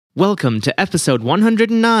Welcome to episode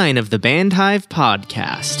 109 of the Band Hive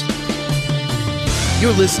Podcast.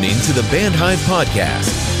 You're listening to the Band Hive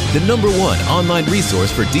Podcast, the #1 online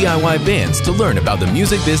resource for DIY bands to learn about the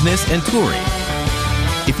music business and touring.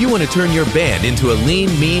 If you want to turn your band into a lean,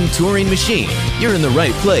 mean touring machine, you're in the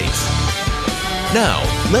right place. Now,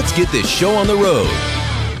 let's get this show on the road.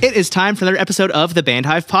 It is time for another episode of the Band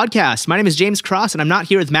Hive Podcast. My name is James Cross, and I'm not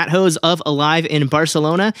here with Matt Hose of Alive in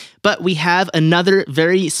Barcelona, but we have another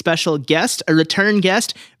very special guest, a return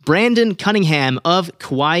guest, Brandon Cunningham of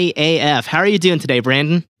Kawaii AF. How are you doing today,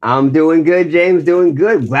 Brandon? I'm doing good, James. Doing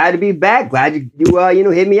good. Glad to be back. Glad you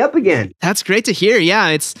hit me up again. That's great to hear. Yeah,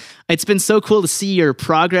 it's been so cool to see your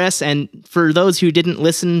progress. And for those who didn't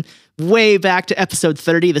listen way back to episode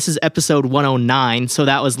 30, this is episode 109. So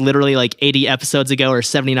that was literally like 80 episodes ago or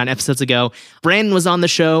 79 episodes ago. Brandon was on the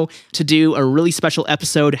show to do a really special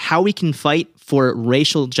episode, How We Can Fight for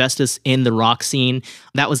Racial Justice in the Rock Scene.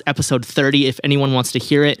 That was episode 30. If anyone wants to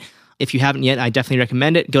hear it, if you haven't yet, I definitely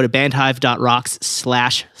recommend it. Go to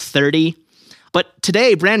bandhive.rocks/30. But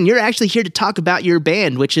today, Brandon, you're actually here to talk about your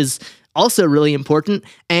band, which is also really important,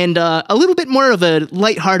 and a little bit more of a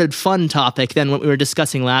lighthearted, fun topic than what we were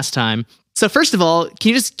discussing last time. So first of all, can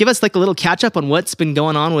you just give us like a little catch-up on what's been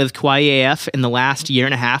going on with Kawaii AF in the last year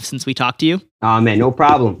and a half since we talked to you? Oh, man, no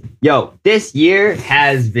problem. Yo, this year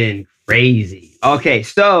has been crazy. Okay,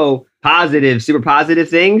 so super positive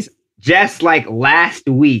things. Just like last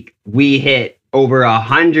week, we hit over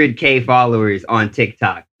 100K followers on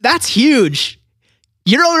TikTok. That's huge.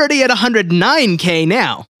 You're already at 109K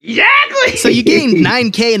now. Exactly. So you gained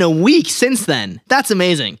 9K in a week since then. That's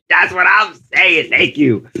amazing. That's what I'm saying. Thank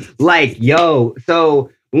you. So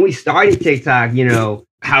when we started TikTok,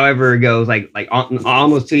 however it goes, like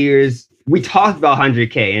almost 2 years, we talked about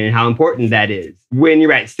 100K and how important that is. When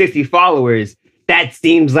you're at 60 followers, that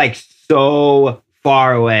seems like so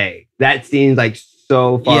far away.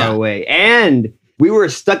 And we were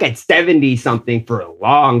stuck at 70 something for a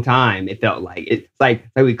long time. It felt like it's like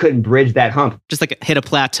we couldn't bridge that hump. Just like hit a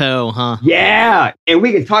plateau, huh? Yeah. And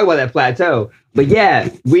we can talk about that plateau. But yeah,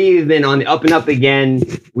 we've been on the up and up again.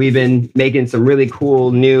 We've been making some really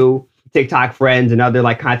cool new TikTok friends and other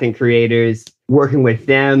like content creators, working with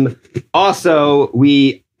them. Also,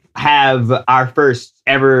 we have our first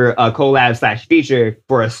ever collab/feature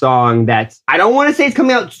for a song that's, I don't want to say it's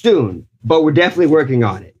coming out soon, but we're definitely working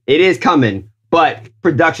on it. It is coming. But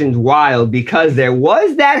production's wild because there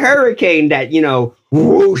was that hurricane that,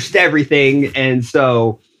 whooshed everything. And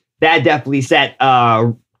so that definitely set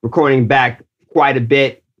recording back quite a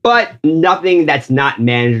bit, but nothing that's not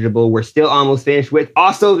manageable. We're still almost finished with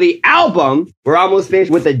also the album. We're almost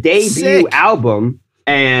finished with the debut album.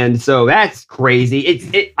 And so that's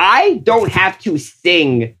crazy. I don't have to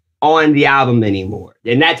sing on the album anymore.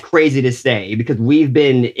 And that's crazy to say because we've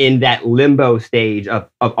been in that limbo stage of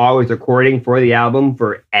always recording for the album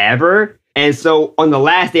forever. And so on the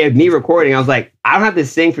last day of me recording, I was like, I don't have to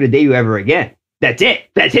sing for the debut ever again. That's it.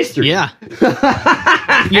 That's history. Yeah.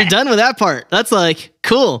 You're done with that part. That's like,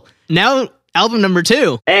 cool. Now, album number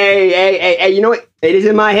 2. Hey, you know what? It is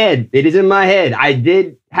in my head. I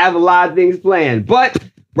did have a lot of things planned, but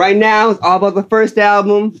right now, it's all about the first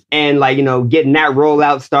album and getting that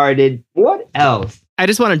rollout started. What else? I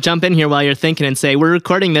just want to jump in here while you're thinking and say we're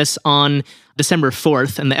recording this on December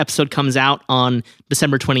 4th and the episode comes out on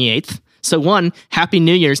December 28th. So one, Happy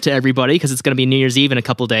New Year's to everybody because it's going to be New Year's Eve in a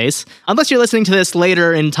couple days. Unless you're listening to this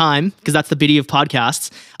later in time because that's the beauty of podcasts.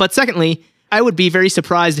 But secondly, I would be very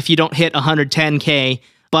surprised if you don't hit 110K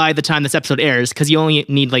by the time this episode airs because you only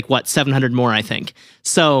need 700 more, I think.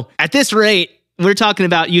 So at this rate, we're talking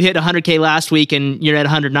about you hit 100K last week and you're at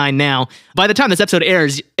 109 now. By the time this episode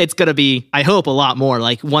airs, it's going to be, I hope, a lot more,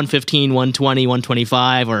 like 115, 120,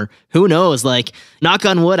 125, or who knows, knock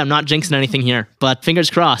on wood, I'm not jinxing anything here, but fingers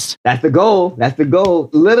crossed. That's the goal.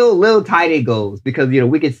 Little tiny goals because,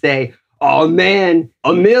 we could say, oh man,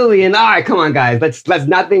 1 million. All right, come on, guys. Let's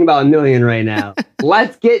not think about 1 million right now.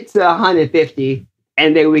 Let's get to 150.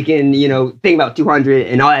 And then we can, think about 200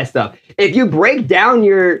 and all that stuff. If you break down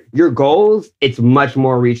your goals, it's much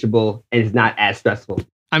more reachable and it's not as stressful.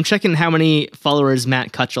 I'm checking how many followers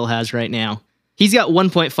Matt Cutchell has right now. He's got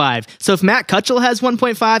 1.5. So if Matt Cutchell has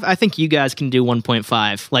 1.5, I think you guys can do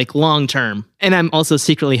 1.5, long term. And I'm also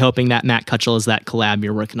secretly hoping that Matt Cutchell is that collab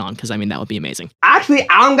you're working on because, that would be amazing. Actually,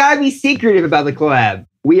 I don't gotta be secretive about the collab.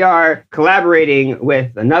 We are collaborating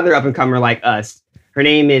with another up-and-comer like us. Her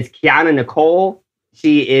name is Kiana Nicole.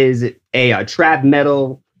 She is a trap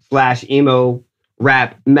metal / emo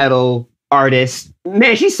rap metal artist.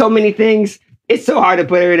 Man, she's so many things. It's so hard to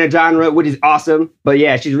put her in a genre, which is awesome. But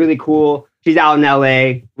yeah, she's really cool. She's out in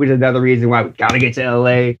LA, which is another reason why we gotta get to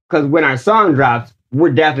LA. Because when our song drops,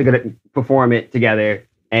 we're definitely gonna perform it together.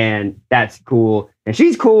 And that's cool. And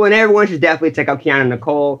she's cool, and everyone should definitely check out Kiana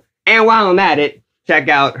Nicole. And while I'm at it, check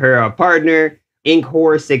out her partner,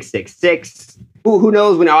 Inkhore666. Who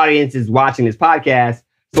knows when the audience is watching this podcast.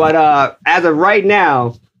 But as of right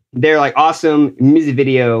now, their like awesome music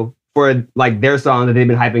video for like their song that they've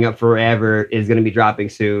been hyping up forever is going to be dropping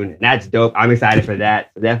soon. And that's dope. I'm excited for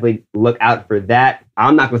that. So definitely look out for that.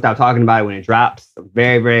 I'm not going to stop talking about it when it drops. I'm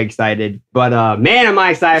very, very excited. But man, am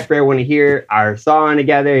I excited for everyone to hear our song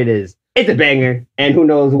together. It's a banger, and who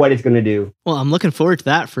knows what it's going to do. Well, I'm looking forward to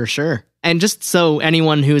that for sure. And just so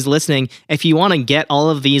anyone who's listening, if you want to get all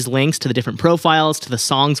of these links to the different profiles, to the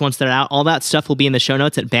songs once they're out, all that stuff will be in the show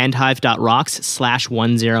notes at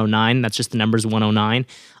bandhive.rocks/109. That's just the numbers 109.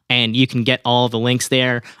 And you can get all the links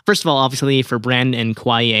there. First of all, obviously for Brandon and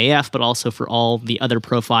Kawaii AF, but also for all the other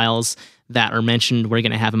profiles that are mentioned. We're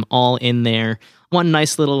going to have them all in there. One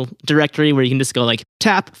nice little directory where you can just go like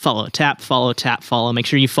tap, follow, tap, follow, tap, follow. Make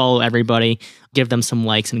sure you follow everybody. Give them some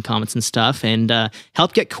likes and comments and stuff, and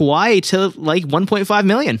help get Kawaii to like 1.5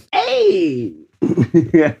 million. Hey!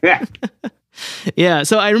 Yeah,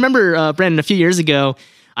 so I remember, Brandon, a few years ago,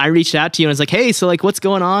 I reached out to you and was like, hey, so like what's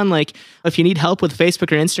going on? Like if you need help with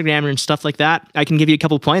Facebook or Instagram and stuff like that, I can give you a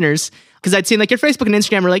couple pointers. Because I'd seen like your Facebook and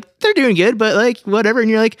Instagram were like, they're doing good, but like whatever. And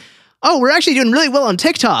you're like, oh, we're actually doing really well on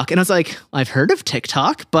TikTok. And I was like, I've heard of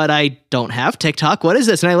TikTok, but I don't have TikTok. What is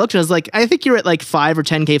this? And I looked and I was like, I think you're at like 5 or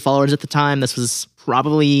 10K followers at the time. This was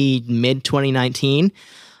probably mid 2019.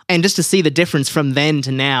 And just to see the difference from then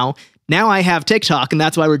to now I have TikTok, and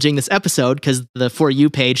that's why we're doing this episode, because the For You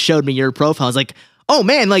page showed me your profile. I was like, oh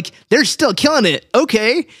man, like they're still killing it.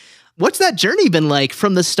 Okay. What's that journey been like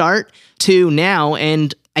from the start to now?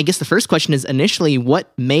 And I guess the first question is initially,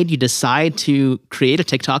 what made you decide to create a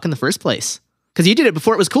TikTok in the first place? Because you did it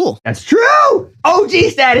before it was cool. That's true. OG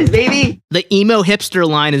status, baby. The emo hipster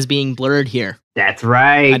line is being blurred here. That's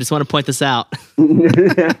right. I just want to point this out.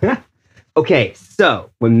 Okay, so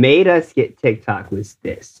what made us get TikTok was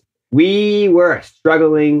this. We were a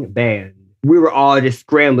struggling band. We were all just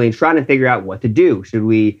scrambling, trying to figure out what to do. Should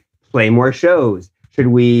we play more shows? Should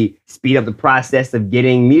we speed up the process of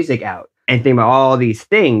getting music out? And think about all these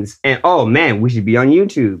things. And oh man, we should be on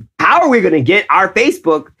YouTube. How are we going to get our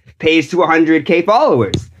Facebook page to 100K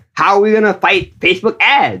followers? How are we going to fight Facebook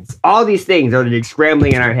ads? All these things are just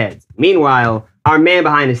scrambling in our heads. Meanwhile, our man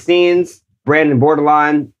behind the scenes, Brandon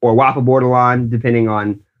Bordelon, or Waffle Bordelon, depending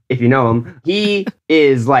on if you know him, he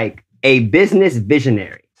is like a business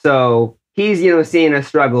visionary. So he's, seeing us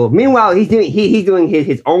struggle. Meanwhile, he's doing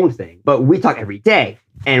his own thing. But we talk every day.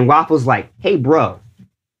 And Waffle's like, hey, bro,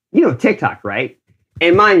 you know TikTok, right?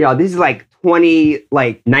 And mind y'all, this is like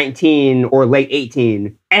 2019 or late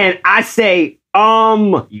 18. And I say,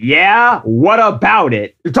 yeah, what about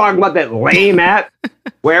it? You're talking about that lame app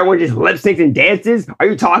where everyone just lip syncs and dances? Are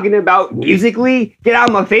you talking about Musically? Get out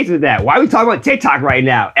of my face with that. Why are we talking about TikTok right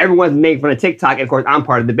now? Everyone's making fun of TikTok, and of course, I'm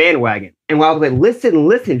part of the bandwagon. And while I was like,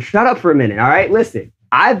 listen, shut up for a minute, all right? Listen,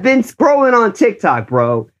 I've been scrolling on TikTok,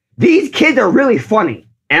 bro. These kids are really funny.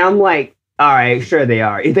 And I'm like, all right, sure they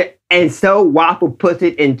are. And so Waffle puts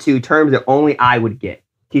it into terms that only I would get.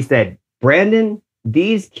 He said, Brandon,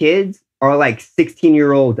 these kids are like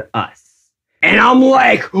 16-year-old us. And I'm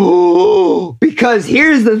like, oh, because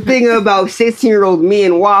here's the thing about 16-year-old me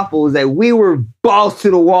and Waffle is that we were balls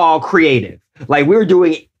to the wall creative. Like we were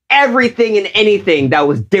doing everything and anything that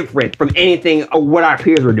was different from anything of what our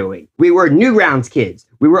peers were doing. We were Newgrounds kids.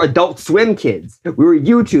 We were Adult Swim kids. We were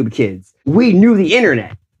YouTube kids. We knew the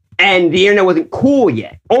internet. And the internet wasn't cool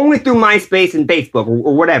yet. Only through MySpace and Facebook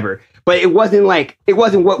or whatever. But it wasn't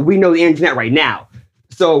what we know the internet right now.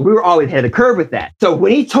 So we were always ahead of the curve with that. So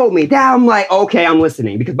when he told me that, I'm like, okay, I'm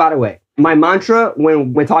listening. Because by the way, my mantra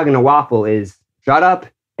when talking to Waffle is shut up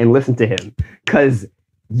and listen to him. Because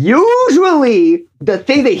usually the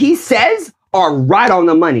things that he says are right on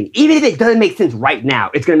the money. Even if it doesn't make sense right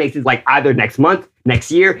now, it's going to make sense like either next month,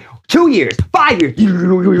 next year, 2 years, 5 years.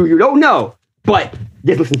 You don't know. But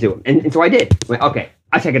just listen to him. And so I did. I'm like, okay,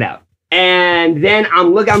 I'll check it out. And then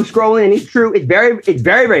I'm scrolling, and it's true. It's very,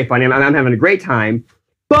 very funny. I'm having a great time.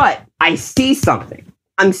 But I see something.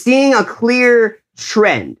 I'm seeing a clear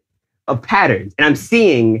trend of patterns, and I'm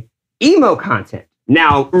seeing emo content.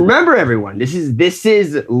 Now, remember everyone, this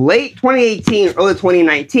is late 2018, early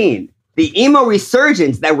 2019. The emo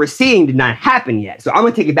resurgence that we're seeing did not happen yet. So I'm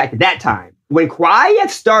going to take it back to that time. When Kawaii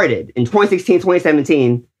started in 2016,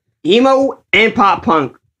 2017, emo and pop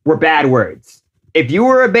punk were bad words. If you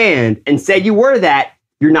were a band and said you were that,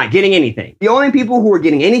 you're not getting anything. The only people who were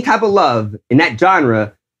getting any type of love in that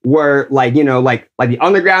genre were like, you know, like the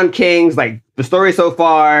Underground Kings, like The Story So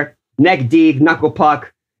Far, Neck Deep, Knuckle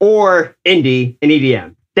Puck, or indie and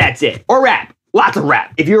EDM. That's it. Or rap. Lots of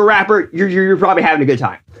rap. If you're a rapper, you're probably having a good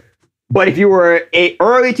time. But if you were a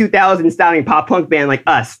early 2000s styling pop punk band like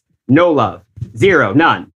us, no love. Zero.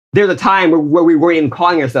 None. There's a time where we weren't even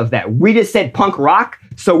calling ourselves that. We just said punk rock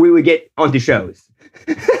so we would get onto shows.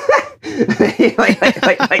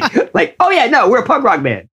 like, oh yeah, no, we're a punk rock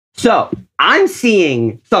band. So I'm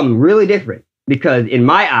seeing something really different because in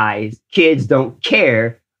my eyes, kids don't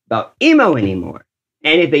care about emo anymore.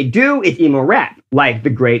 And if they do, it's emo rap, like the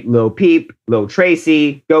great Lil Peep, Lil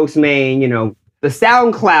Tracy, Ghostmane, you know, the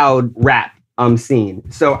SoundCloud rap I'm seeing.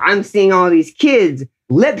 So I'm seeing all these kids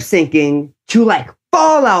lip syncing to like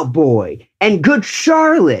Fall Out Boy and Good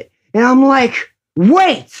Charlotte. And I'm like,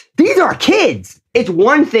 wait, these are kids. It's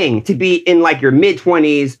one thing to be in like your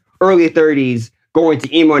mid-20s, early 30s, going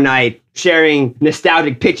to emo night, sharing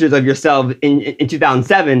nostalgic pictures of yourself in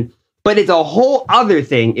 2007. But it's a whole other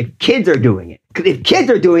thing if kids are doing it. Because if kids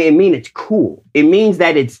are doing it, it means it's cool. It means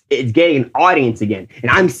that it's getting an audience again. And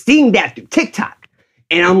I'm seeing that through TikTok.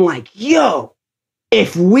 And I'm like, yo,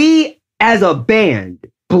 if we as a band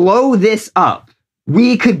blow this up,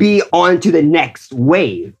 we could be on to the next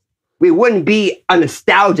wave. We wouldn't be a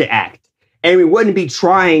nostalgia act. And we wouldn't be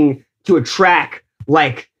trying to attract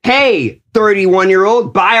like, hey,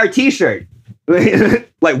 31-year-old, buy our t-shirt.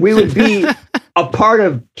 Like we would be a part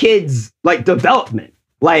of kids' like development.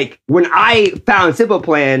 Like when I found Simple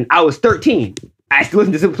Plan, I was 13. I still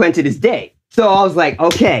listen to Simple Plan to this day. So I was like,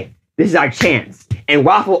 okay, this is our chance. And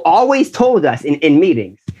Waffle always told us in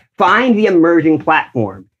meetings, find the emerging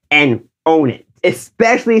platform and own it.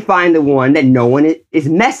 Especially find the one that no one is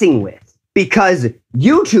messing with. Because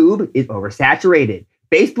YouTube is oversaturated.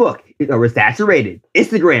 Facebook is oversaturated.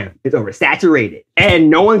 Instagram is oversaturated. And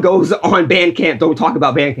no one goes on Bandcamp. Don't talk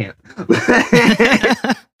about Bandcamp.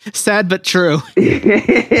 Sad but true.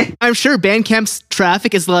 I'm sure Bandcamp's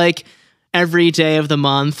traffic is like every day of the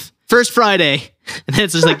month. First Friday. And then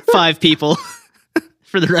it's just like 5 people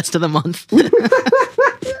for the rest of the month.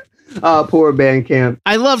 Oh, poor Bandcamp.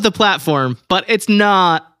 I love the platform, but it's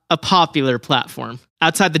not a popular platform.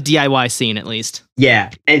 Outside the DIY scene, at least. Yeah.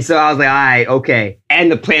 And so I was like, all right, okay.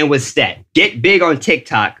 And the plan was set. Get big on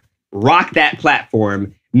TikTok, rock that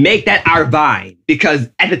platform, make that our Vine. Because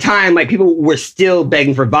at the time, like people were still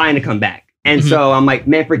begging for Vine to come back. And so I'm like,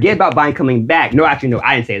 man, forget about Vine coming back. No, actually, no,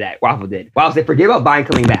 I didn't say that. Waffle did. Waffle said, forget about Vine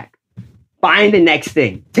coming back. Find the next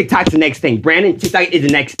thing. TikTok's the next thing. Brandon, TikTok is the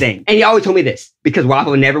next thing. And he always told me this because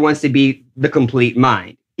Waffle never wants to be the complete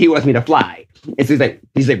mind. He wants me to fly. And so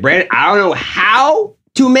he's like, Brandon, I don't know how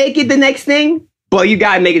to make it the next thing, but you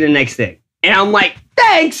gotta make it the next thing. And I'm like,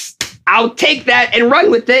 thanks. I'll take that and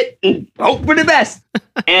run with it and hope for the best.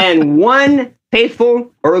 And one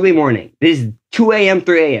faithful early morning, this is 2 a.m.,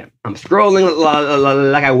 3 a.m. I'm scrolling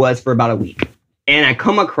like I was for about a week. And I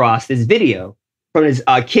come across this video from this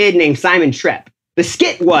kid named Simon Trepp. The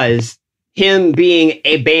skit was him being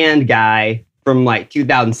a band guy from like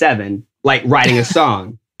 2007, like writing a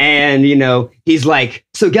song. And, you know, he's like,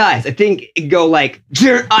 so guys, I think it go like,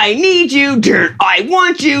 dirt, I need you, dirt, I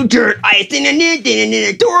want you, dirt, I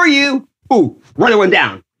adore you. Ooh, run one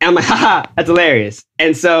down. And I'm like, haha, that's hilarious.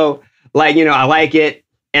 And so, like, you know, I like it.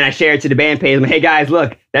 And I share it to the band page. I'm like, hey guys,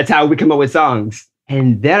 look, that's how we come up with songs.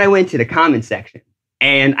 And then I went to the comment section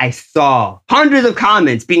and I saw hundreds of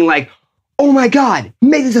comments being like, oh my God,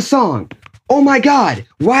 make this a song. Oh my God,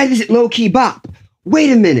 why is it low-key bop?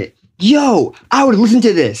 Wait a minute. Yo, I would listen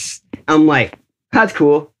to this. I'm like, that's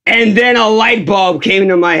cool. And then a light bulb came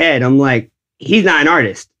into my head. I'm like, he's not an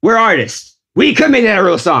artist. We're artists. We could make that a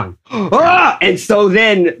real song. Ah! And so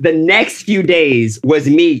then the next few days was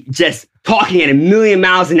me just talking at 1,000,000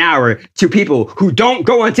 miles an hour to people who don't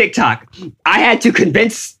go on TikTok. I had to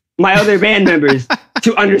convince my other band members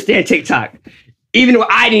to understand TikTok, even though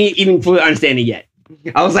I didn't even fully understand it yet.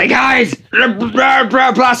 I was like, guys, blah,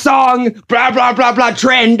 blah, blah, song, blah, blah, blah, blah,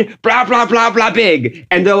 trend, blah, blah, blah, blah, big.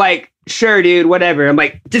 And they're like, sure, dude, whatever. I'm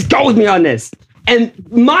like, just go with me on this. And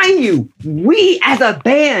mind you, we as a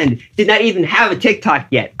band did not even have a TikTok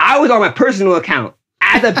yet. I was on my personal account.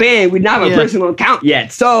 As a band, we did not have a personal account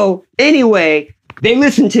yet. So anyway, they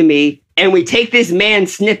listen to me and we take this man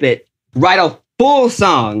snippet, write a full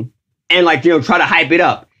song and like, you know, try to hype it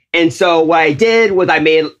up. And so what I did was I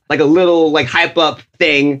made like a little like hype up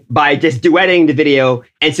thing by just duetting the video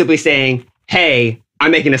and simply saying, hey,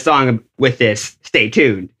 I'm making a song with this. Stay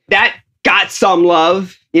tuned. That got some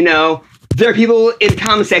love, you know. There are people in the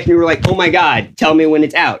comment section who were like, oh my God, tell me when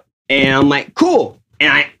it's out. And I'm like, cool.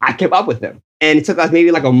 And I kept up with them. And it took us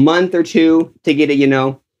maybe like a month or two to get it, you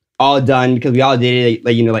know, all done because we all did it,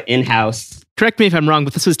 like in-house. Correct me if I'm wrong,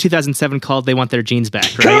 but this was 2007 called They Want Their Jeans Back,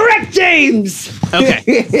 right? Correct, James! Okay.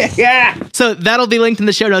 Yeah. So that'll be linked in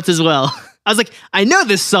the show notes as well. I was like, I know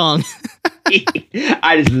this song.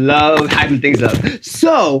 I just love hyping things up.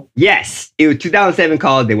 So, yes, it was 2007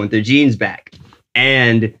 called They Want Their Jeans Back.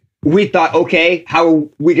 And we thought, okay, how are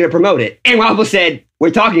we going to promote it? And Waffle said,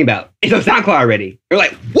 we're talking about it's on SoundCloud already. We're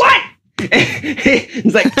like, what?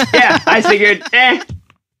 It's like, yeah, I figured,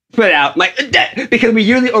 put it out. I'm like, because we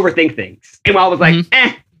usually overthink things. And Waffle was like,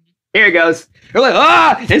 here it goes. We're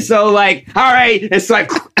like, and so like, all right. And so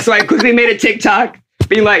I quickly made a TikTok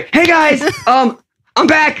being like, hey guys, I'm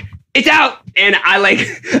back. It's out. And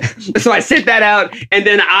so I sent that out. And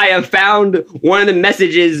then I have found one of the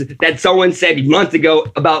messages that someone said months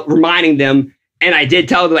ago about reminding them. And I did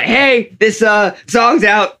tell them like, hey, this song's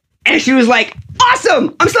out. And she was like,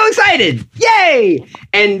 awesome. I'm so excited. Yay.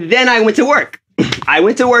 And then I went to work. I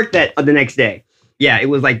went to work the next day. Yeah, it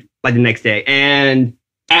was like the next day. And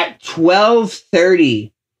at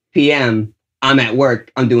 12:30 p.m., I'm at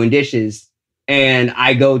work. I'm doing dishes. And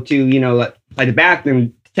I go to, the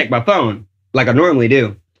bathroom to check my phone like I normally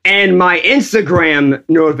do. And my Instagram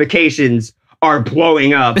notifications are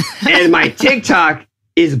blowing up. And my TikTok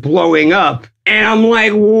is blowing up. And I'm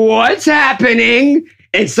like, what's happening?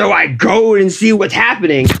 And so I go and see what's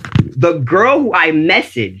happening. The girl who I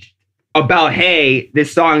messaged about, hey,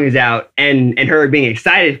 this song is out and her being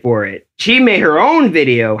excited for it, she made her own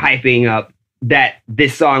video hyping up that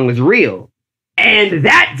this song was real. And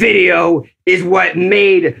that video is what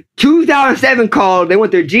made 2007 called They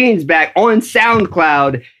Want Their Jeans Back on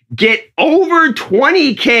SoundCloud get over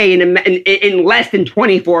 20K in less than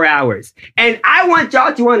 24 hours. And I want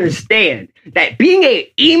y'all to understand that being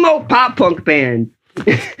a emo pop punk band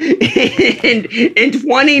in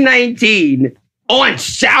 2019 on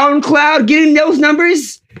SoundCloud, getting those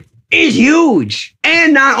numbers is huge.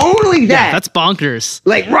 And not only that, yeah, that's bonkers.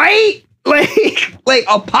 Like, right? Like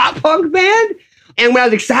a pop punk band. And when I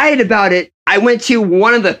was excited about it, I went to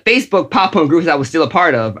one of the Facebook pop punk groups I was still a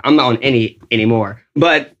part of. I'm not on any anymore.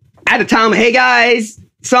 But at the time, hey guys,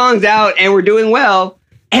 song's out and we're doing well.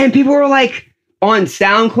 And people were like, on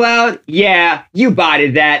SoundCloud, yeah, you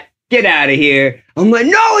botted that. Get out of here. I'm like,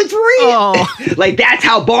 no, it's real. Oh. Like, that's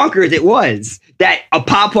how bonkers it was. That a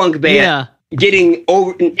pop punk band getting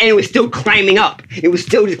over, and it was still climbing up. It was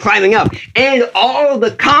still just climbing up. And all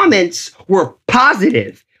the comments were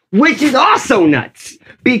positive, which is also nuts.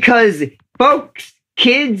 Because, folks,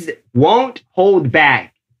 kids won't hold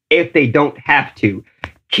back if they don't have to.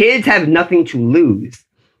 Kids have nothing to lose.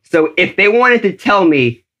 So if they wanted to tell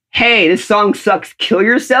me, hey, this song sucks, kill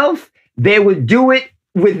yourself, they would do it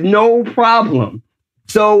with no problem.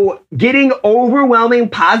 So getting overwhelming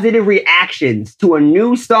positive reactions to a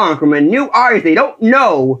new song from a new artist they don't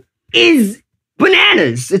know is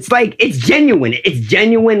bananas. It's like, it's genuine. It's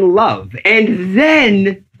genuine love. And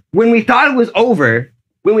then when we thought it was over,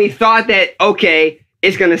 when we thought that, okay,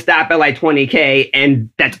 it's going to stop at like 20K and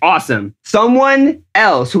that's awesome, someone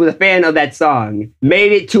else who was a fan of that song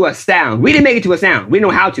made it to a sound. We didn't make it to a sound. We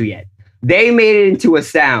don't know how to yet. They made it into a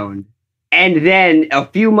sound. And then a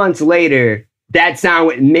few months later, that sound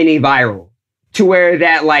went mini viral to where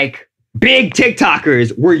that like big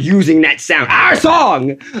TikTokers were using that sound, our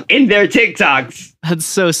song, in their TikToks. That's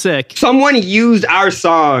so sick. Someone used our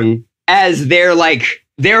song as their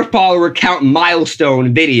follower count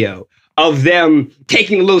milestone video of them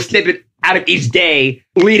taking a little snippet out of each day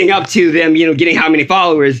leading up to them, getting how many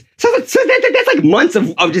followers. So that's like months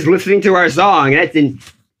of just listening to our song.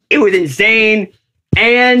 It was insane.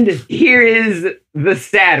 And here is the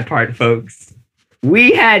sad part, folks.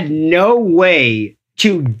 We had no way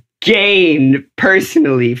to gain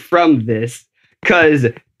personally from this because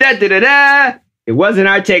it wasn't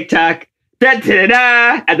our TikTok. At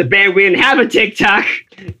the band, we didn't have a TikTok.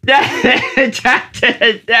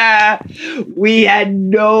 We had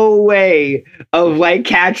no way of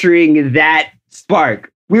capturing that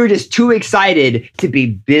spark. We were just too excited to be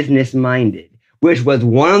business minded, which was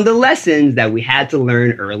one of the lessons that we had to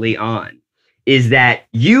learn early on, is that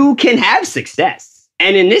you can have success.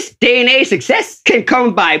 And in this day and age, success can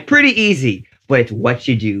come by pretty easy, but it's what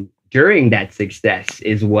you do during that success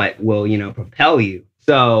is what will, propel you.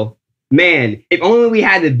 So, man, if only we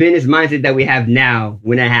had the business mindset that we have now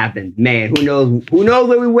when that happened, man, who knows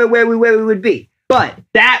where we would be. But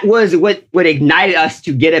that was what ignited us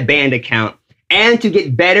to get a band account and to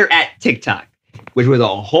get better at TikTok, which was a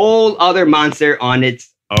whole other monster on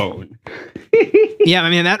its own. Yeah, I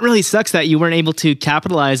mean, that really sucks that you weren't able to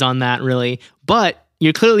capitalize on that, really. But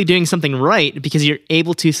you're clearly doing something right because you're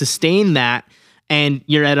able to sustain that and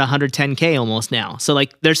you're at 110K almost now. So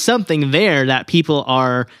like there's something there that people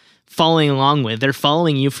are following along with. They're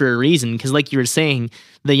following you for a reason, because like you were saying,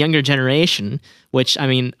 the younger generation, which I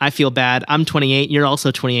mean, I feel bad. I'm 28. You're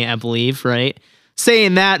also 28, I believe, right?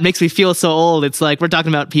 Saying that makes me feel so old. It's like we're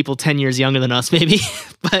talking about people 10 years younger than us, maybe.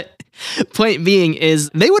 But point being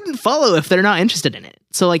is they wouldn't follow if they're not interested in it.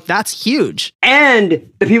 So like that's huge.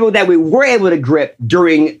 And the people that we were able to grip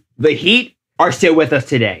during the heat are still with us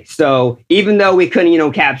today. So even though we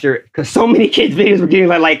couldn't, capture, because so many kids' videos were getting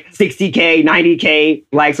like 60K, 90K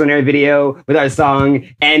likes on their video with our song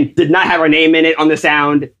and did not have our name in it on the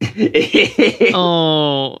sound.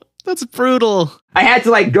 Oh, that's brutal. I had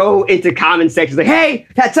to like go into comment sections like, hey,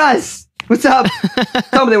 that's us. What's up?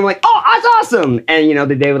 Some of them were like, oh, that's awesome. And,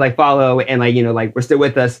 they would like follow and like, we're still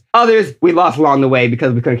with us. Others we lost along the way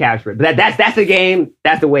because we couldn't capture it. But that's the game.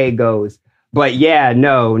 That's the way it goes. But yeah,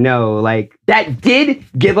 no, like that did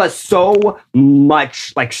give us so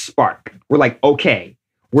much like spark. We're like, okay,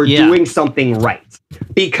 we're doing something right.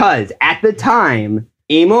 Because at the time,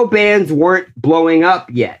 emo bands weren't blowing up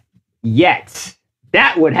yet.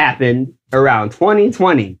 That would happen around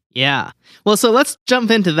 2020. Yeah. Well, so let's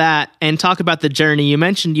jump into that and talk about the journey. You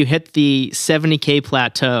mentioned you hit the 70K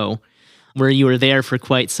plateau where you were there for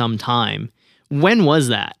quite some time. When was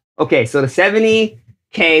that? Okay, so the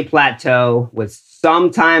 70K plateau was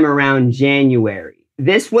sometime around January.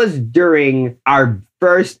 This was during our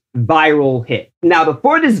first viral hit. Now,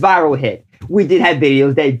 before this viral hit, we did have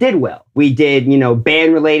videos that did well. We did,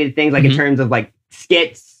 band-related things, like in terms of like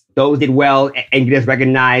skits. Those did well and get us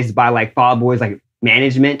recognized by like Fall Boys, like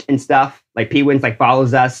management and stuff. Like P-Wins like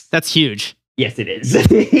follows us. That's huge. Yes, it is.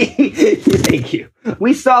 Thank you.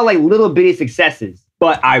 We saw like little bitty successes,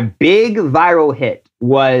 but our big viral hit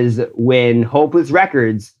was when Hopeless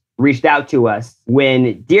Records reached out to us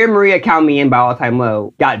when Dear Maria Count Me In by All Time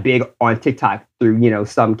Low got big on TikTok through,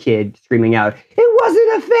 some kid screaming out, it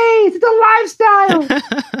wasn't a phase, it's a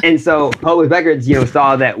lifestyle. And so Hopeless Records,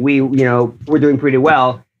 saw that we, were doing pretty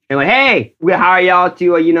well. And like, hey, we'll hire y'all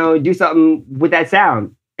to, do something with that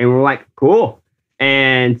sound. And we're like, cool.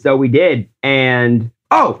 And so we did. And,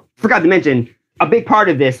 forgot to mention, a big part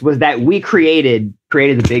of this was that we created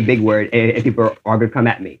the big word, and people are going to come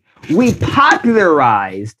at me. We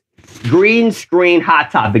popularized green screen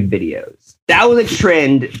Hot Topic videos. That was a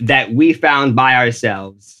trend that we found by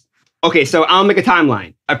ourselves. Okay, so I'll make a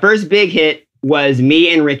timeline. Our first big hit was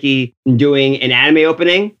me and Ricky doing an anime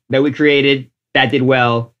opening that we created that did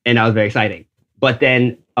well, and that was very exciting. But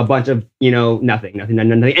then a bunch of, nothing.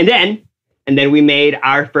 And then we made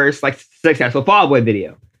our first like successful Fall Boy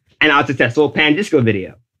video and our successful Pan Disco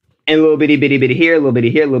video. And a little bitty here, a little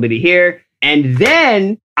bitty here, a little bitty here. And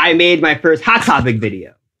then I made my first Hot Topic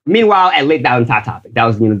video. Meanwhile, at Late Thousands Hot Topic, that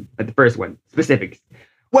was, the first one, specifics.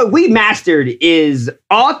 What we mastered is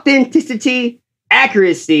authenticity,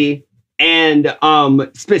 accuracy, and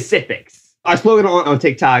specifics. Our slogan on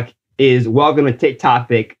TikTok is welcome to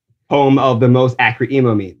TikTopic, home of the most accurate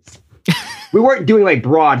emo memes. We weren't doing like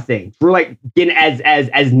broad things. We're like getting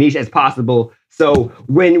as niche as possible. So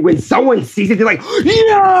when someone sees it, they're like,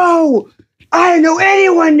 yo, I didn't know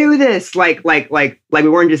anyone knew this. Like we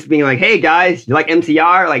weren't just being like, hey guys, you like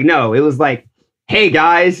MCR? Like, no, it was like, hey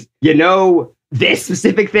guys, this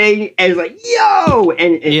specific thing? And it's like, yo,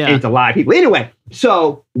 and it's a lot of people. Anyway,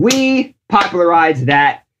 so we popularized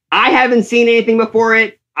that. I haven't seen anything before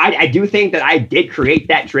it. I do think that I did create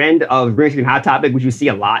that trend of green screen Hot Topic, which you see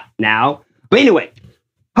a lot now. But anyway,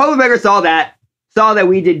 Hopeless Records saw that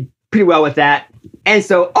we did pretty well with that. And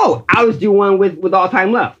so, I was doing one with All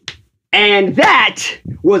Time Low. And that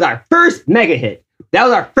was our first mega hit. That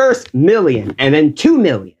was our first million, and then 2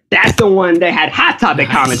 million. That's the one that had Hot Topic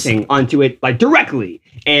commenting onto it like directly.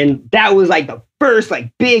 And that was like the first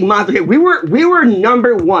like big monster hit. We were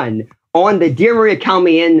number one on the Dear Maria Count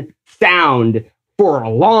Me In sound for a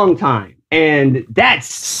long time. And that's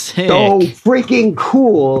so freaking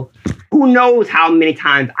cool. Who knows how many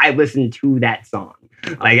times I listened to that song,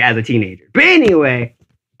 like as a teenager. But anyway,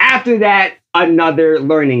 after that, another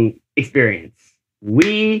learning experience.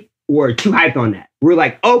 We were too hyped on that. We're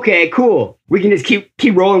like, okay, cool. We can just keep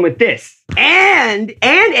rolling with this. And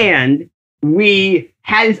we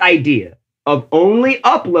had this idea of only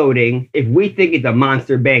uploading if we think it's a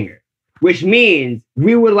monster banger. Which means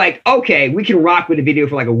we were like, okay, we can rock with a video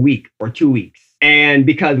for like a week or 2 weeks. And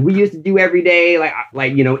because we used to do every day,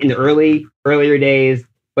 like in the earlier days,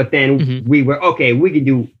 but then we were, okay, we can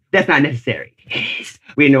do, that's not necessary.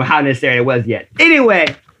 We didn't know how necessary it was yet. Anyway,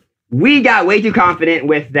 we got way too confident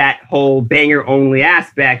with that whole banger only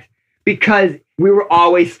aspect because we were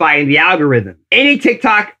always fighting the algorithm. Any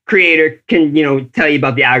TikTok creator can, tell you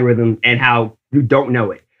about the algorithm and how who don't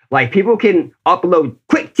know it. Like people can upload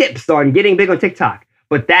quick tips on getting big on TikTok,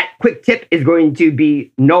 but that quick tip is going to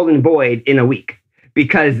be null and void in a week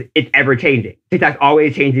because it's ever changing. TikTok's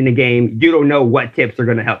always changing the game. You don't know what tips are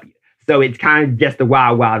going to help you. So it's kind of just the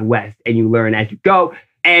wild, wild west, and you learn as you go.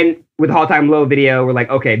 And with the All Time Low video, we're like,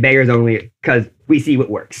 okay, beggars only, because we see what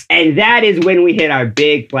works. And that is when we hit our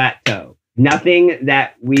big plateau. Nothing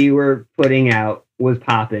that we were putting out was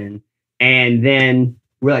popping. And then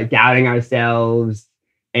we're like doubting ourselves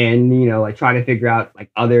and, you know, like trying to figure out like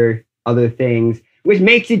other things, which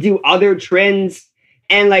makes you do other trends.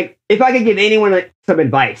 And like, if I could give anyone like, some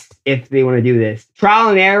advice, if they want to do this, trial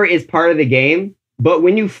and error is part of the game. But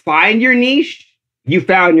when you find your niche, you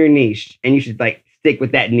found your niche, and you should like stick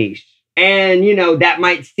with that niche. And, you know, that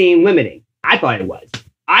might seem limiting. I thought it was.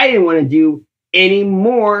 I didn't want to do any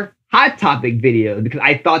more Hot Topic videos because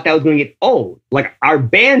I thought that was going to get old. Like our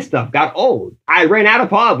band stuff got old. I ran out of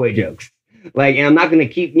Fall Out Boy jokes. Like, and I'm not going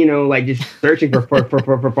to keep, you know, like just searching for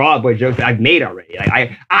Fall Out Boy jokes that I've made already.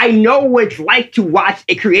 Like I know what it's like to watch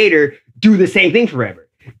a creator do the same thing forever.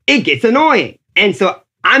 It gets annoying. And so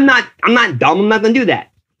I'm not dumb. I'm not going to do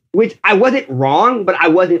that. Which I wasn't wrong, but I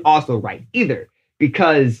wasn't also right either.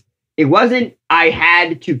 Because it wasn't I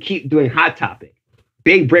had to keep doing Hot Topic.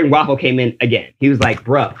 Big Brain Waffle came in again. He was like,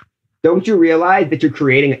 bro, don't you realize that you're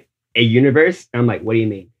creating a universe? And I'm like, what do you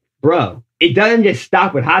mean? Bro, it doesn't just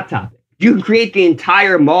stop with Hot Topic. You can create the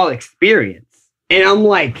entire mall experience. And I'm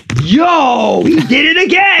like, yo, he did it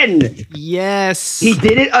again. Yes. He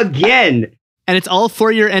did it again. And it's all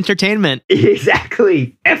for your entertainment.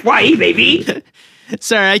 Exactly. FYE, baby.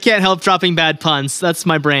 Sorry, I can't help dropping bad puns. That's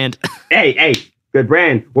my brand. Hey, good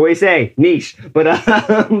brand. What do we say? Niche. But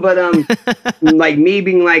like me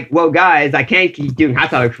being like, well, guys, I can't keep doing Hot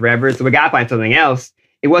Topic forever, so we gotta find something else.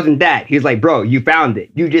 It wasn't that. He was like, bro, you found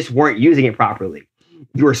it. You just weren't using it properly.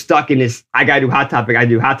 You were stuck in this, I gotta do Hot Topic, I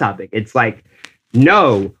do Hot Topic. It's like,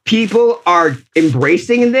 no, people are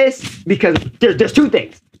embracing this because there's two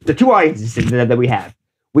things. The two audiences that we have.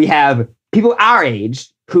 We have people our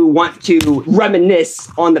age who want to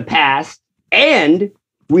reminisce on the past, and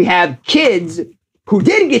we have kids who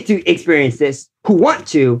didn't get to experience this, who want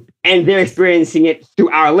to, and they're experiencing it through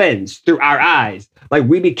our lens, through our eyes. Like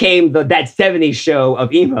we became that 70s show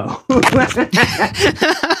of emo.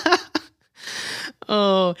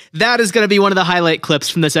 Oh, that is going to be one of the highlight clips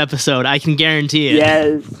from this episode. I can guarantee it.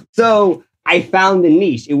 Yes. So I found the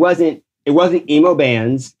niche. It wasn't emo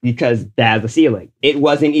bands because that's a ceiling. It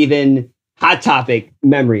wasn't even Hot Topic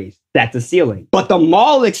memories. That's a ceiling. But the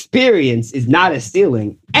mall experience is not a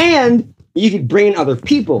ceiling. And you can bring in other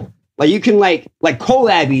people. Like you can like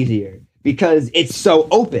collab easier because it's so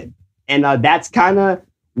open. And that's kind of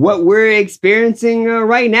what we're experiencing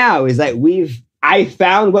right now is that I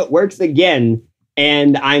found what works again.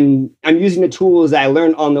 And I'm using the tools I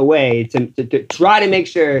learned on the way to try to make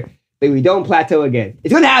sure that we don't plateau again.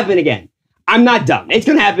 It's going to happen again. I'm not dumb. It's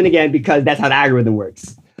going to happen again because that's how the algorithm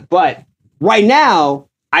works. But right now,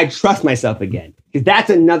 I trust myself again. Because that's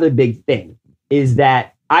another big thing, is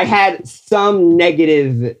that I had some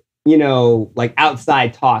negative, like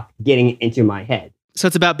outside talk getting into my head. So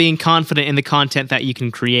it's about being confident in the content that you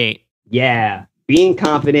can create. Yeah, being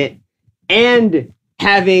confident and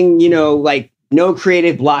having, no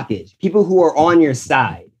creative blockage. People who are on your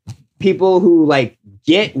side. People who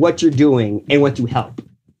get what you're doing and want to help.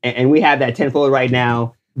 And we have that tenfold right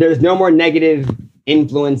now. There's no more negative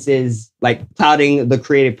influences clouding the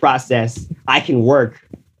creative process. I can work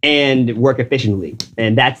and work efficiently.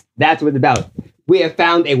 And that's what it's about. We have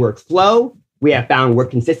found a workflow. We have found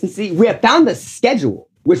work consistency. We have found the schedule,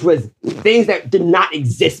 which was things that did not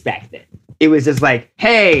exist back then. It was just like,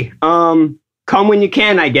 hey, come when you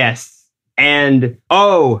can, I guess. And,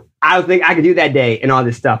 I don't think I could do that day and all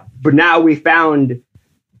this stuff. But now we found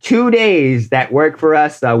 2 days that work for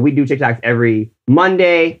us. We do TikToks every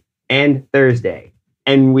Monday and Thursday.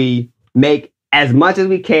 And we make as much as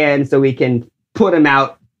we can so we can put them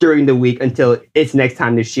out during the week until it's next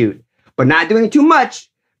time to shoot. But not doing too much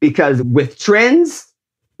because with trends,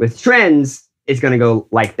 it's going to go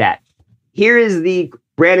like that. Here is the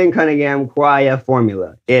Brandon Cunningham Kawaii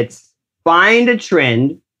formula. It's find a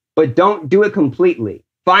trend, but don't do it completely.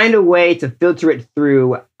 Find a way to filter it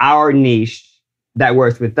through our niche that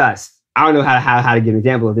works with us. I don't know how to give an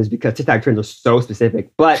example of this because TikTok trends are so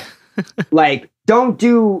specific, but don't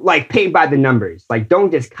do paint by the numbers.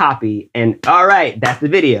 Don't just copy and all right, that's the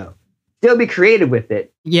video. Still be creative with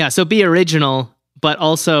it. Yeah, so be original, but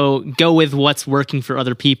also go with what's working for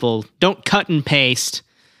other people. Don't cut and paste.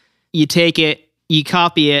 You take it, you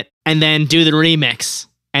copy it, and then do the remix.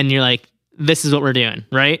 And you're like, this is what we're doing,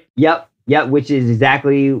 right? Yep. Yep, which is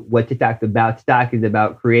exactly what TikTok's about. TikTok is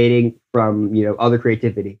about creating from, other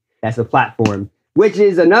creativity. That's a platform, which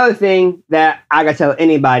is another thing that I gotta tell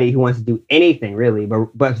anybody who wants to do anything really,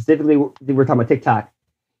 but specifically we're talking about TikTok.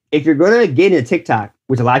 If you're gonna get into TikTok,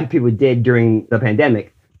 which a lot of people did during the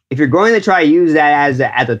pandemic, if you're going to try to use that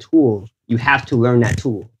as a tool, you have to learn that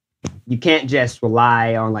tool. You can't just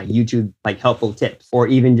rely on like YouTube, like helpful tips, or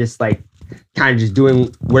even just like kind of just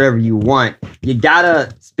doing whatever you want. You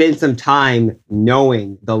gotta spend some time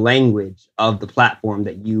knowing the language of the platform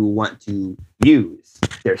that you want to use.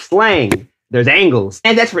 There's slang, there's angles,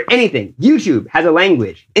 and that's for anything. YouTube has a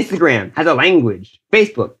language. Instagram has a language.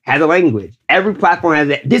 Facebook has a language. Every platform has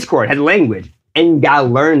a Discord has a language. And you gotta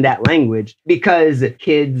learn that language because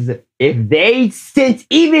kids, if they sense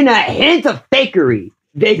even a hint of fakery,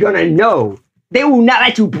 they're gonna know. They will not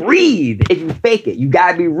let you breathe if you fake it. You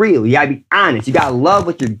gotta be real. You gotta be honest. You gotta love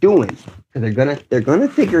what you're doing because they're gonna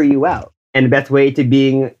figure you out. And the best way to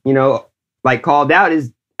being, like called out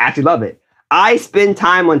is actually love it. I spend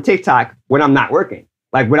time on TikTok when I'm not working,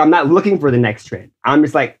 like when I'm not looking for the next trend. I'm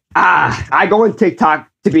just like, I go on TikTok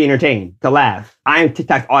to be entertained, to laugh. I am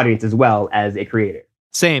TikTok's audience as well as a creator.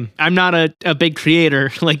 Same. I'm not a big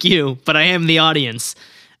creator like you, but I am the audience.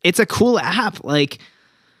 It's a cool app. Like,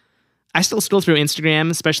 I still scroll through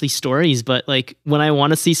Instagram, especially stories, but like when I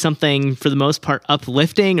want to see something for the most part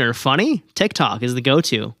uplifting or funny, TikTok is the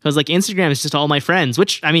go-to. Because like Instagram is just all my friends,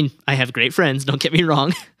 which I mean, I have great friends, don't get me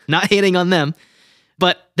wrong, not hating on them,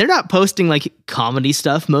 but they're not posting like comedy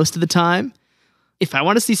stuff most of the time. If I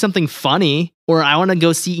want to see something funny or I want to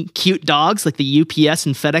go see cute dogs, like the UPS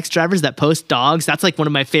and FedEx drivers that post dogs, that's like one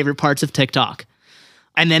of my favorite parts of TikTok.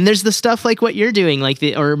 And then there's the stuff like what you're doing,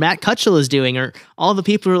 or Matt Cutchell is doing, or all the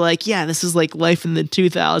people who are like, yeah, this is like life in the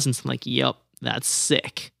 2000s. I'm like, yep, that's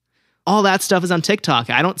sick. All that stuff is on TikTok.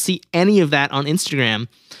 I don't see any of that on Instagram,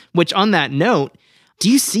 which on that note,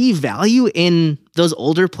 do you see value in those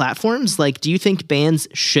older platforms? Like, do you think bands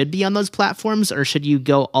should be on those platforms or should you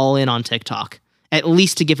go all in on TikTok, at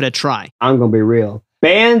least to give it a try? I'm going to be real.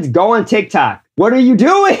 Bands, go on TikTok. What are you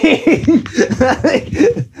doing?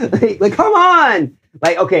 like, come on.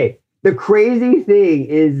 Like, okay, the crazy thing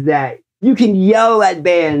is that you can yell at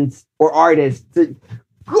bands or artists to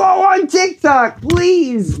go on TikTok,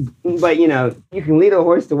 please. But, you can lead a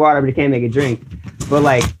horse to water, but you can't make it drink. But,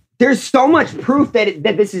 like, there's so much proof that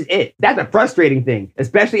this is it. That's a frustrating thing,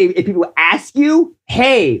 especially if people ask you,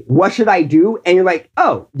 hey, what should I do? And you're like,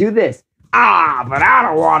 oh, do this. But I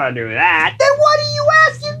don't want to do that. Then what are you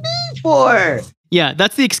asking me for? Yeah,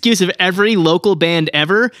 that's the excuse of every local band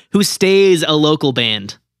ever who stays a local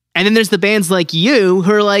band. And then there's the bands like you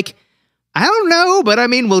who are like, I don't know, but I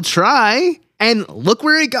mean, we'll try. And look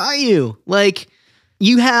where it got you. Like,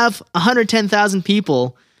 you have 110,000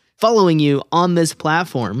 people following you on this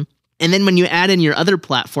platform. And then when you add in your other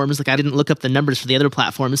platforms, like I didn't look up the numbers for the other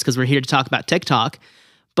platforms because we're here to talk about TikTok,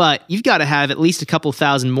 but you've got to have at least a couple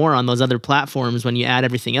thousand more on those other platforms when you add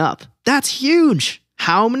everything up. That's huge.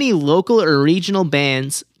 How many local or regional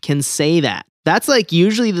bands can say that? That's like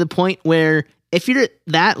usually the point where if you're at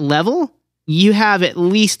that level, you have at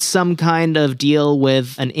least some kind of deal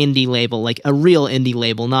with an indie label, like a real indie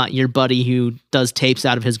label, not your buddy who does tapes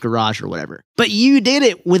out of his garage or whatever. But you did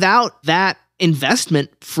it without that investment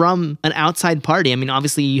from an outside party. I mean,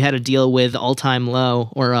 obviously you had a deal with All Time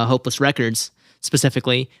Low or Hopeless Records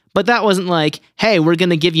specifically, but that wasn't like, hey, we're going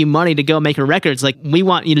to give you money to go make a record. It's like, we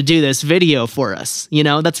want you to do this video for us.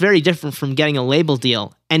 That's very different from getting a label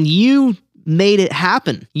deal. And you made it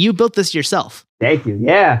happen. You built this yourself. Thank you.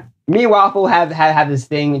 Yeah. Me and Waffle have this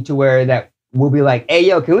thing to where that we'll be like, hey,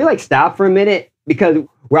 yo, can we like stop for a minute? Because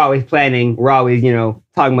we're always planning. We're always,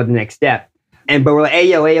 talking about the next step. But we're like,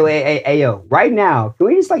 hey, yo, right now, can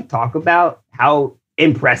we just like talk about how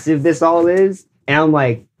impressive this all is? And I'm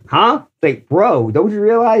like, huh? Like, bro, don't you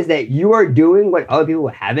realize that you are doing what other people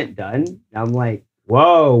haven't done? And I'm like,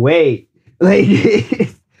 whoa, wait. Like,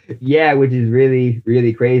 yeah, which is really,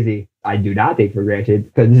 really crazy. I do not take for granted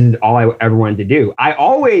because this is all I ever wanted to do. I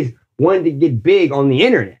always wanted to get big on the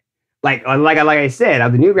internet. Like I said, I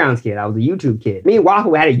was a Newgrounds kid. I was a YouTube kid. Me and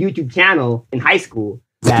Waffle had a YouTube channel in high school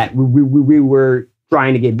that we were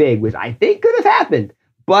trying to get big, which I think could have happened,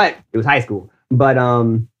 but it was high school. But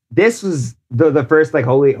this was the first like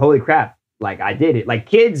holy crap, like I did it. Like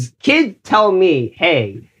kids tell me,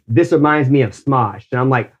 hey, this reminds me of Smosh, and I'm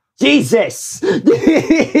like, Jesus,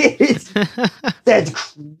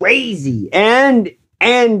 that's crazy. And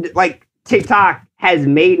like TikTok has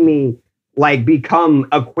made me like become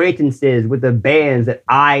acquaintances with the bands that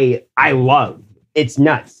I love. It's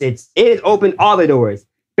nuts. It has opened all the doors.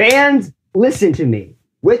 Bands, listen to me.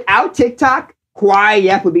 Without TikTok,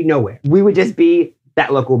 Kawaii would be nowhere. We would just be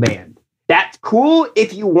that local band. That's cool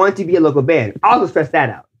if you want to be a local band. I'll also stress that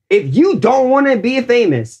out. If you don't want to be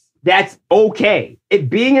famous, that's okay. If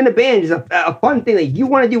being in a band is a fun thing that you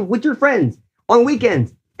want to do with your friends on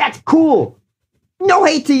weekends, that's cool. No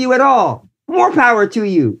hate to you at all. More power to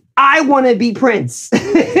you. I want to be Prince.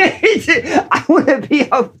 I want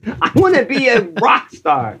to be a rock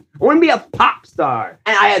star. I want to be a pop star.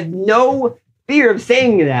 And I have no fear of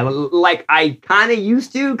saying that like I kind of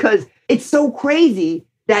used to, because it's so crazy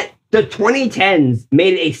that the 2010s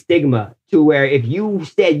made it a stigma to where if you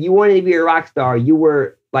said you wanted to be a rock star, you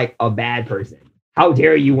were like a bad person. How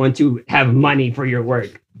dare you want to have money for your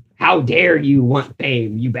work? How dare you want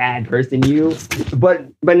fame, you bad person, you.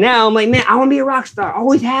 But now I'm like, man, I want to be a rock star.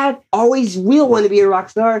 Always have, always will want to be a rock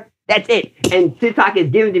star. That's it. And TikTok has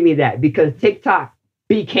given to me that, because TikTok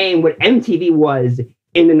became what MTV was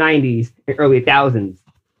in the 90s and early 2000s.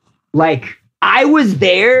 Like, I was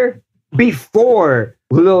there before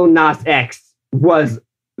Lil Nas X was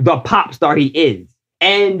the pop star he is.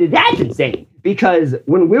 And that's insane, because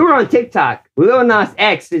when we were on TikTok, Lil Nas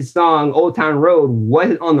X's song Old Town Road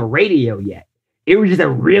wasn't on the radio yet. It was just a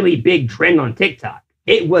really big trend on TikTok.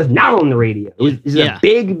 It was not on the radio. It was just a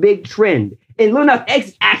big, big trend. And Lil Nas X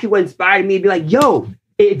is actually what inspired me to be like, yo,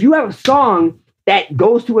 if you have a song that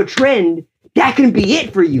goes to a trend, that can be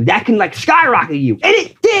it for you. That can like skyrocket you. And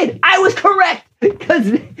it did. I was correct,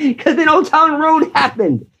 because then Old Town Road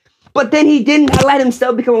happened. But then he didn't let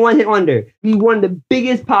himself become a one-hit wonder. He's one of the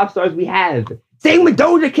biggest pop stars we have. Same with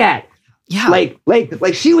Doja Cat. Yeah. Like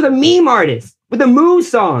she was a meme artist with a Moo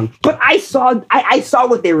song. But I saw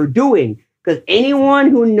what they were doing. Because anyone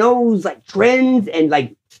who knows like trends and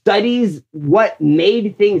like studies what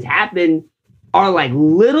made things happen are like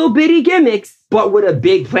little bitty gimmicks, but with a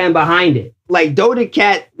big plan behind it. Like Doja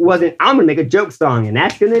Cat wasn't, I'm gonna make a joke song and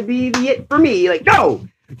that's gonna be it for me. Like, no.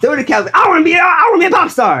 Doja Cat was like, I wanna be a pop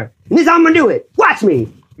star. And this is how I'm gonna do it. Watch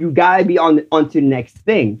me. You gotta be on to the next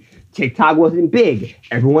thing. TikTok wasn't big.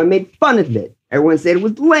 Everyone made fun of it. Everyone said it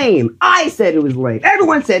was lame. I said it was lame.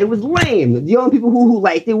 Everyone said it was lame. The only people who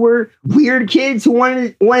liked it were weird kids who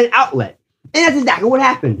wanted an outlet. And that's exactly what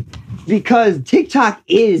happened. Because TikTok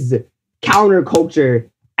is counterculture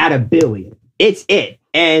at a billion. It's it.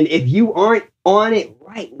 And if you aren't on it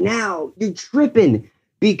right now, you're tripping,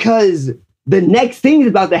 because the next thing is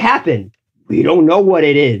about to happen. We don't know what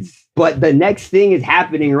it is, but the next thing is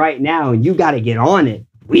happening right now, and you got to get on it.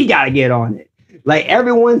 We got to get on it. Like,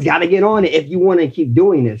 everyone's got to get on it if you want to keep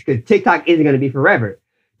doing this, because TikTok isn't going to be forever.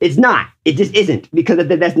 It's not. It just isn't, because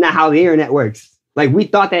that's not how the internet works. Like, we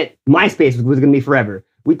thought that MySpace was going to be forever.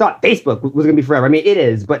 We thought Facebook was going to be forever. I mean, it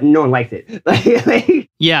is, but no one likes it.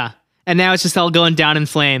 Yeah. And now it's just all going down in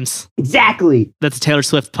flames. Exactly. That's a Taylor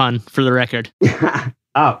Swift pun, for the record.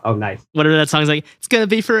 Oh, nice. Whatever that song's like, it's going to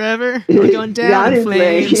be forever. We're going down in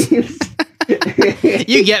flames.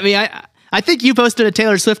 You get me. I think you posted a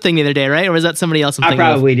Taylor Swift thing the other day, right? Or was that somebody else? I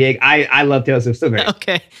probably did. I love Taylor Swift so great.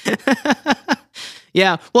 Okay.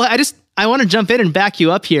 Yeah. Well, I want to jump in and back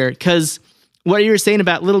you up here, because what you were saying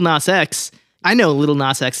about Lil Nas X, I know Lil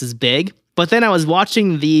Nas X is big, but then I was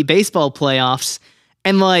watching the baseball playoffs,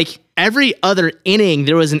 and like every other inning,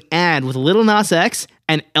 there was an ad with Lil Nas X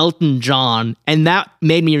and Elton John. And that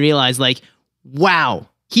made me realize, like, wow,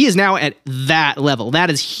 he is now at that level. That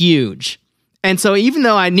is huge. And so even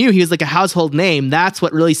though I knew he was like a household name, that's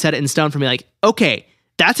what really set it in stone for me. Like, okay,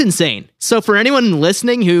 that's insane. So for anyone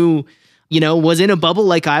listening who, was in a bubble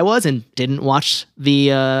like I was and didn't watch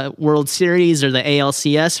the World Series or the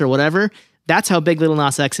ALCS or whatever, that's how big Lil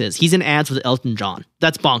Nas X is. He's in ads with Elton John.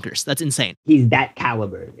 That's bonkers. That's insane. He's that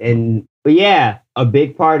caliber. But yeah, a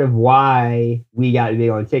big part of why we got big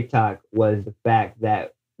on TikTok was the fact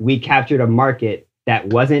that we captured a market that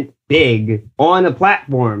wasn't big on a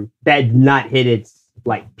platform that did not hit its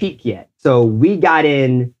like peak yet. So we got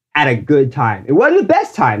in at a good time. It wasn't the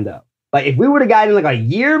best time though. Like if we would have gotten in like a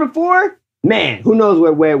year before, man, who knows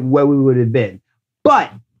where we would have been.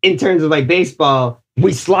 But in terms of like baseball,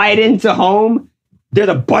 we slide into home. There's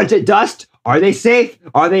a bunch of dust. Are they safe?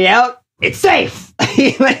 Are they out? It's safe.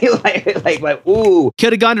 like, ooh.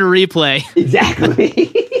 Could have gone to replay.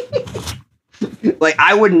 Exactly. Like,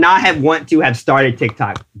 I would not have started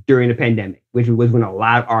TikTok during the pandemic, which was when a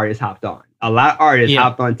lot of artists hopped on. A lot of artists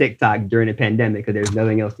hopped on TikTok during the pandemic because there's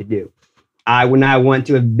nothing else to do. I would not want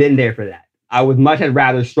to have been there for that. I would much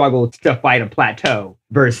rather struggle to fight a plateau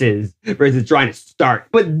versus trying to start.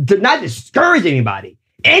 But to not discourage anybody,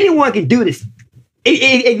 anyone can do this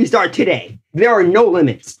if you start today. There are no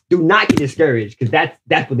limits. Do not get discouraged, because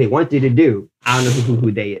that's what they want you to do. I don't know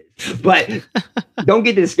who they is, but don't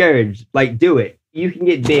get discouraged. Like, do it. you can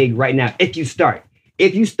get big right now if you start.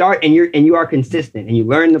 If you start and you are consistent and you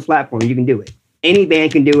learn the platform, you can do it. Any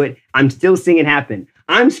band can do it. I'm still seeing it happen.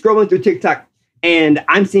 I'm scrolling through TikTok and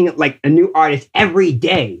I'm seeing like a new artist every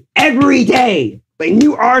day. Every day. Like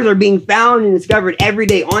new artists are being found and discovered every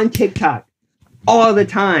day on TikTok. All the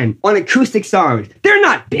time. On acoustic songs. They're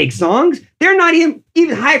not big songs. They're not even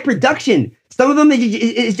high production. Some of them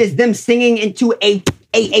is just them singing into a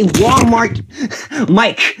Walmart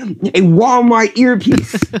mic, a Walmart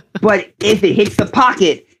earpiece. But if it hits the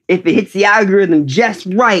pocket, if it hits the algorithm just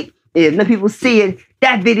right, if enough people see it,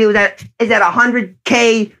 that video is at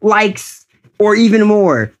 100K likes or even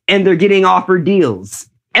more, and they're getting offered deals.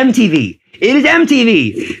 MTV. It is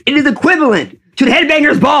MTV. It is equivalent to the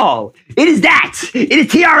Headbangers Ball. It is that. It is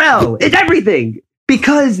TRL. It's everything.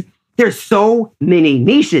 Because there's so many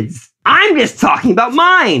niches. I'm just talking about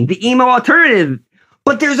mine, the emo alternative.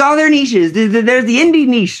 But there's other niches. There's the indie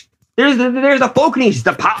niche. There's the folk niche,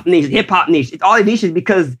 the pop niche, the hip hop niche. It's all the niches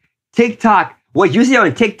because TikTok, what you see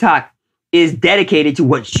on TikTok is dedicated to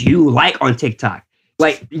what you like on TikTok.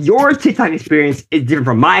 Like your TikTok experience is different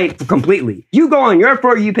from mine completely. You go on your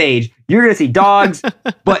For You page, you're gonna see dogs.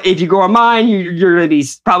 But if you go on mine, you're gonna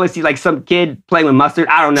probably see like some kid playing with mustard.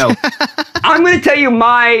 I don't know. I'm gonna tell you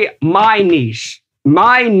my niche.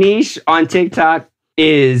 My niche on TikTok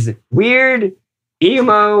is weird,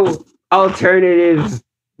 emo, alternative,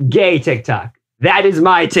 gay TikTok. That is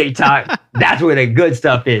my TikTok. That's where the good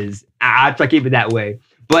stuff is. I try to keep it that way.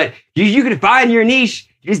 But you can find your niche.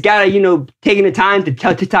 You just gotta, taking the time to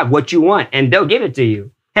tell TikTok what you want, and they'll give it to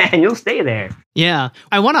you, and you'll stay there. Yeah.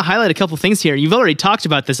 I want to highlight a couple things here. You've already talked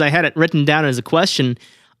about this. I had it written down as a question,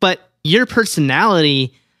 but your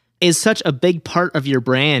personality is such a big part of your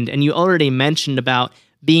brand, and you already mentioned about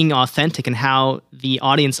being authentic and how the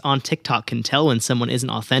audience on TikTok can tell when someone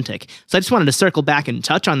isn't authentic. So I just wanted to circle back and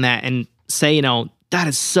touch on that and say, that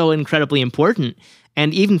is so incredibly important.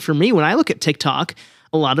 And even for me, when I look at TikTok,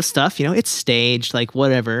 a lot of stuff, it's staged, like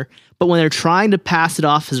whatever. But when they're trying to pass it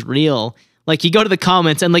off as real, like you go to the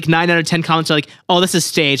comments and like 9 out of 10 comments are like, oh, this is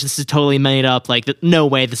staged. This is totally made up. Like no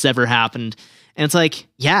way this ever happened. And it's like,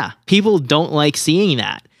 yeah, people don't like seeing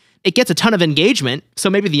that. It gets a ton of engagement. So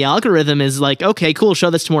maybe the algorithm is like, okay, cool, show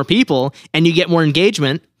this to more people and you get more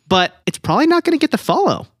engagement, but it's probably not going to get the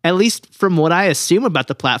follow. At least from what I assume about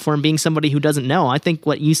the platform, being somebody who doesn't know. I think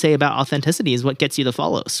what you say about authenticity is what gets you the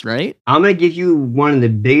follows, right? I'm going to give you one of the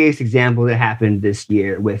biggest examples that happened this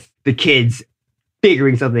year with the kids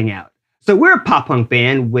figuring something out. So we're a pop punk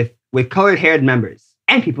band with colored haired members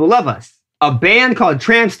and people love us. A band called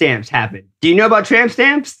Tramp Stamps happened. Do you know about Tramp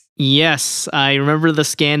Stamps? Yes, I remember the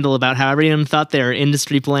scandal about how everyone thought they were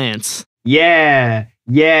industry plants. Yeah,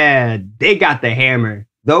 they got the hammer.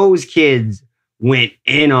 Those kids went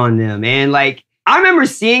in on them. And like, I remember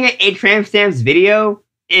seeing a Tramp Stamps video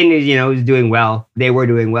and, it was doing well. They were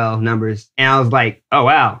doing well, numbers. And I was like, oh,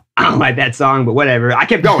 wow, I don't like that song, but whatever. I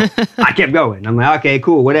kept going. I'm like, okay,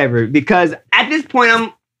 cool, whatever. Because at this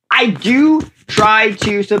point, I do try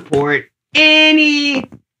to support any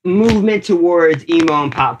movement towards emo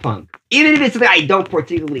and pop punk. Even if it's something I don't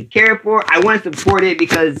particularly care for, I want to support it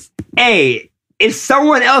because, hey, if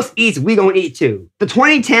someone else eats, we gonna eat too. The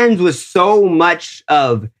 2010s was so much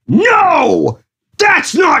of, no,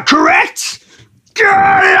 that's not correct. Get it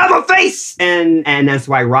out of my face. And that's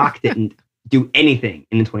why rock didn't do anything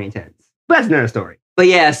in the 2010s. But that's another story. But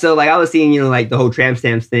yeah, so like I was seeing, like the whole Tramp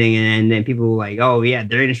Stamps thing, and then people were like, oh yeah,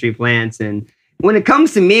 they're industry plants. And when it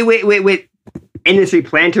comes to me with industry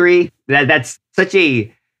plantery, that's such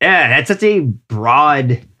a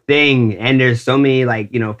broad thing, and there's so many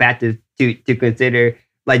factors to consider.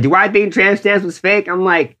 Like, do I think Tramp Stamps was fake? I'm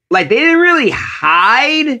like they didn't really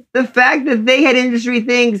hide the fact that they had industry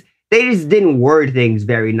things. They just didn't word things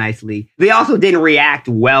very nicely. They also didn't react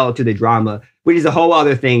well to the drama, which is a whole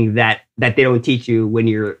other thing that they don't teach you when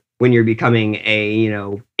you're becoming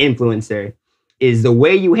a influencer. Is the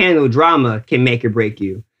way you handle drama can make or break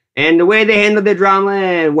you. And the way they handled the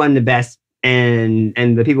drama won the best, and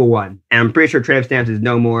the people won. And I'm pretty sure Tramp Stamps is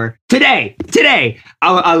no more. Today,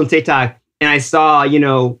 I was on TikTok and I saw,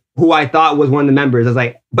 who I thought was one of the members. I was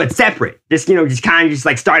like, but separate. Just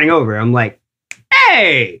like starting over. I'm like,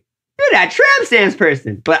 hey, you're that Tramp Stamps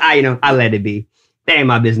person. But I let it be. That ain't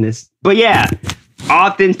my business. But yeah,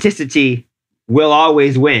 authenticity will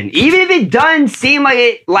always win. Even if it doesn't seem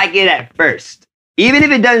like it at first. Even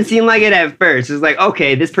if it doesn't seem like it at first, it's like,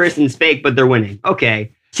 okay, this person's fake, but they're winning.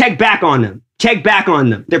 Okay, check back on them.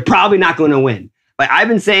 They're probably not going to win. Like I've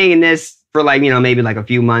been saying this for maybe a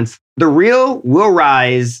few months. The real will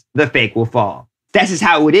rise, the fake will fall. That's just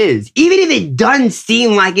how it is. Even if it doesn't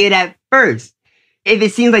seem like it at first. if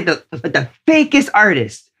it seems like the fakest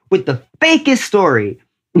artist with the fakest story,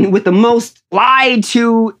 with the most lied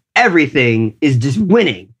to everything is just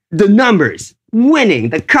winning. The numbers, winning.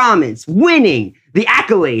 The comments, winning. The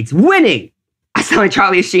accolades, winning. I sound like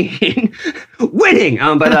Charlie Sheen. Winning.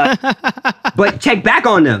 But check back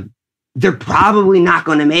on them. They're probably not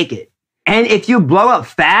going to make it. And if you blow up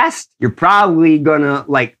fast, you're probably going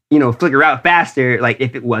to flicker out faster, like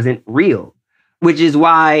if it wasn't real. Which is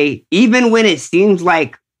why even when it seems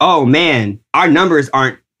like, oh man, our numbers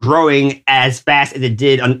aren't growing as fast as it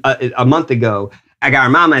did a month ago, I got to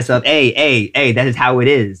remind myself, hey, that is how it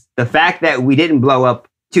is. The fact that we didn't blow up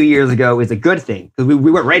 2 years ago is a good thing because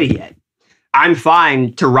we weren't ready yet. I'm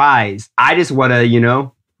fine to rise. I just want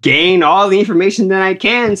to, gain all the information that I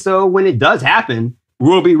can. So when it does happen,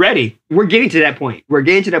 we'll be ready. We're getting to that point. We're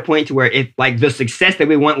getting to that point to where if like the success that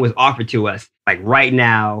we want was offered to us, like right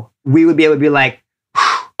now, we would be able to be like,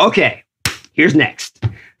 okay, here's next.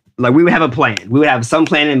 Like we would have a plan. We would have some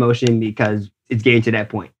plan in motion because it's getting to that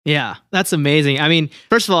point. Yeah, that's amazing. I mean,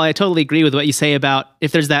 first of all, I totally agree with what you say about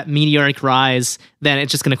if there's that meteoric rise, then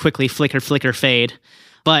it's just going to quickly flicker, fade.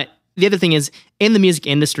 But the other thing is, in the music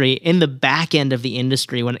industry, in the back end of the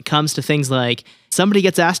industry, when it comes to things like somebody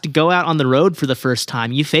gets asked to go out on the road for the first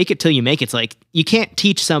time, you fake it till you make it. It's like you can't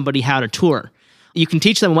teach somebody how to tour. You can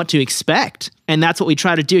teach them what to expect. And that's what we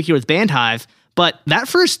try to do here with Bandhive. But that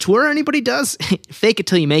first tour anybody does, fake it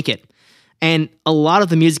till you make it. And a lot of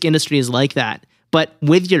the music industry is like that. But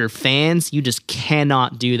with your fans, you just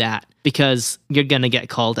cannot do that because you're going to get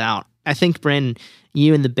called out. I think, Bryn,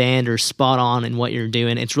 you and the band are spot on in what you're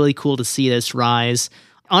doing. It's really cool to see this rise.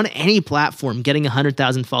 On any platform, getting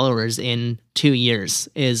 100,000 followers in 2 years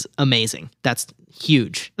is amazing. That's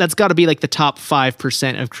huge. That's got to be like the top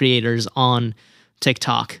 5% of creators on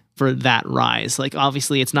TikTok for that rise. Like,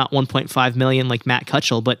 obviously, it's not 1.5 million like Matt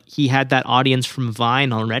Cutchell, but he had that audience from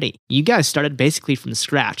Vine already. You guys started basically from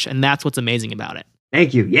scratch, and that's what's amazing about it.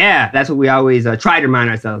 Thank you. Yeah, that's what we always try to remind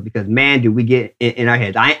ourselves because, man, do we get in our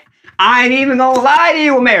heads. I ain't even gonna lie to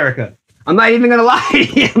you, America. I'm not even gonna lie to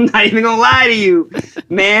you. I'm not even gonna lie to you.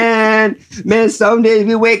 Man, some days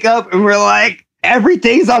we wake up and we're like,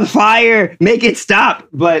 everything's on fire. Make it stop.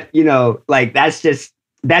 But,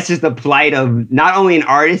 that's just the plight of not only an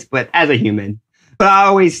artist, but as a human. But I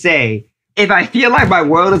always say, if I feel like my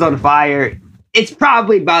world is on fire, it's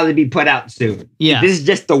probably about to be put out soon. Yeah. This is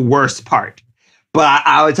just the worst part. But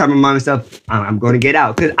I always tell myself, I'm going to get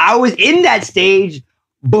out. Because I was in that stage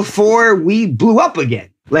before we blew up again.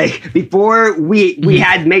 Like before we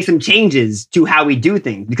had to make some changes to how we do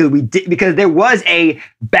things because there was a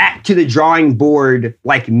back to the drawing board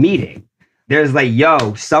like meeting. There's like,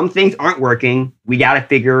 yo, some things aren't working. We got to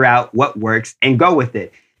figure out what works and go with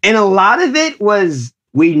it. And a lot of it was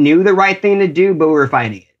we knew the right thing to do, but we were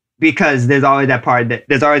fighting it because there's always that part that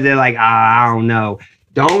there's always like, I don't know.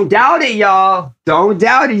 Don't doubt it, y'all. Don't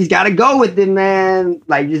doubt it. You just got to go with it, man.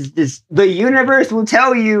 Like, just the universe will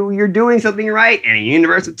tell you you're doing something right, and the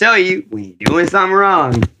universe will tell you when you're doing something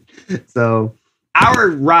wrong. So our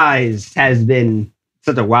rise has been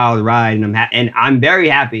such a wild ride, and I'm very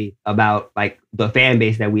happy about like the fan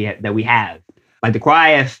base that we have. Like the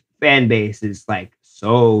Kawaii fan base is like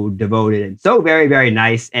so devoted and so very, very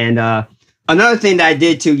nice. And another thing that I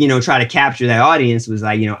did to, try to capture that audience was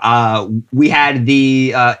like, we had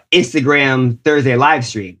the Instagram Thursday live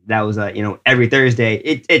stream. That was, every Thursday.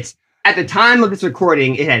 It's at the time of this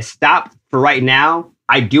recording, it has stopped for right now.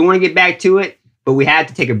 I do want to get back to it, but we had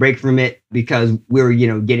to take a break from it because we were,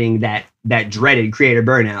 getting that dreaded creator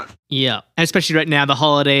burnout. Yeah. And especially right now, the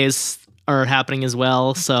holidays are happening as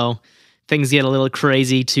well. So things get a little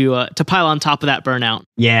crazy to pile on top of that burnout.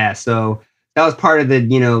 Yeah. So that was part of the,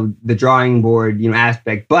 the drawing board,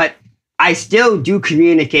 aspect. But I still do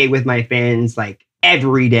communicate with my fans like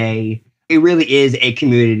every day. It really is a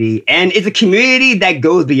community. And it's a community that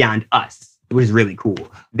goes beyond us, which is really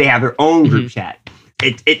cool. They have their own group chat.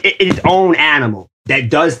 It's its own animal that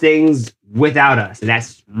does things without us. And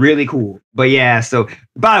that's really cool. But yeah, so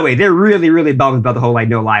by the way, they're really, really bummed about the whole like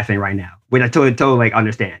no live thing right now, which I totally like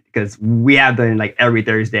understand because we have done like every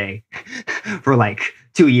Thursday for like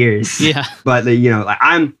 2 years. Yeah. But like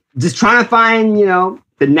I'm just trying to find,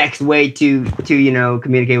 the next way to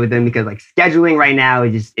communicate with them because like scheduling right now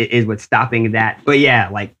is what's stopping that. But yeah,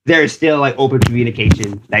 like there's still like open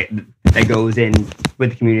communication that goes in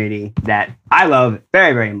with the community that I love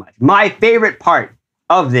very, very much. My favorite part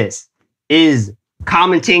of this is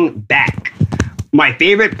commenting back. My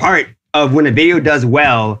favorite part of when a video does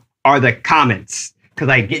well are the comments because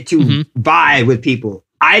I get to vibe with people.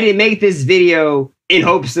 I didn't make this video in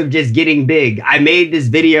hopes of just getting big. I made this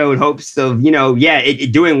video in hopes of,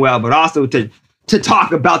 it doing well, but also to to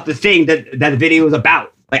talk about the thing that the video is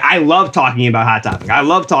about. Like, I love talking about Hot Topic. I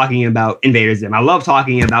love talking about Invader Zim. I love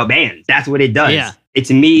talking about bands. That's what it does. Yeah. It's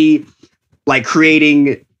me, like,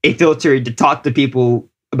 creating a filter to talk to people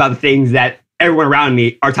about the things that everyone around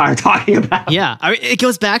me are tired of talking about. Yeah. I mean, it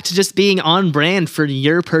goes back to just being on brand for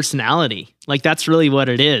your personality. Like, that's really what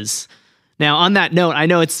it is. Now, on that note, I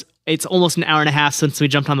know it's almost an hour and a half since we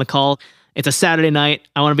jumped on the call. It's a Saturday night.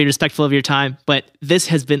 I want to be respectful of your time, but this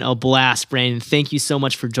has been a blast, Brandon. Thank you so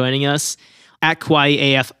much for joining us at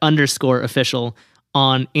KawaiiAF_official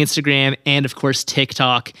on Instagram and, of course,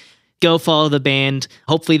 TikTok. Go follow the band.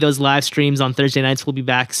 Hopefully those live streams on Thursday nights will be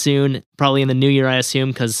back soon, probably in the new year, I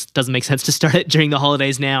assume, because it doesn't make sense to start it during the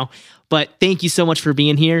holidays now. But thank you so much for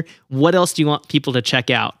being here. What else do you want people to check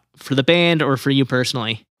out for the band or for you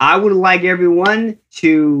personally? I would like everyone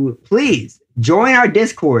to please join our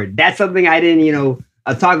Discord. That's something I didn't,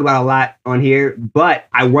 talk about a lot on here, but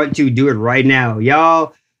I want to do it right now.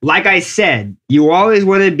 Y'all, like I said, you always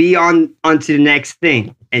want to be onto the next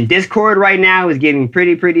thing. And Discord right now is getting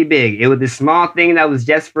pretty big. It was this small thing that was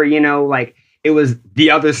just for, it was the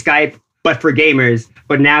other Skype, but for gamers.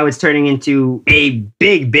 But now it's turning into a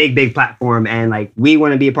big platform. And like, we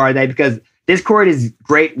want to be a part of that because Discord is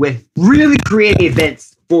great with really creating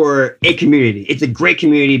events for a community. It's a great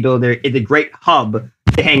community builder. It's a great hub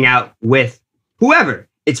to hang out with whoever.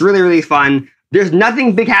 It's really fun. There's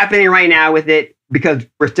nothing big happening right now with it because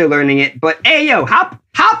we're still learning it. But hey, yo, hop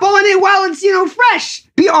on it while it's, fresh.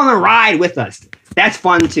 Be on the ride with us. That's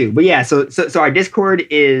fun too. But yeah, so our Discord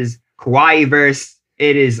is Kawaiiverse.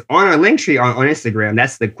 It is on our link tree on Instagram.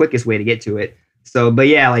 That's the quickest way to get to it. So, but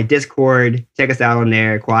yeah, like Discord, check us out on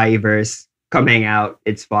there, Kawaiiverse. Come hang out.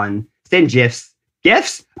 It's fun. Send GIFs.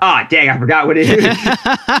 GIFs? Ah, dang, I forgot what it is.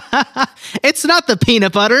 It's not the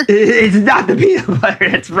peanut butter. It's not the peanut butter.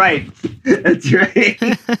 That's right. That's right.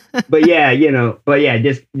 But yeah,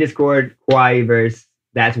 Discord, Kawaiiverse,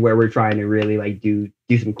 that's where we're trying to really like do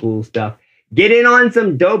some cool stuff. Get in on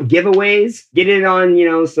some dope giveaways. Get in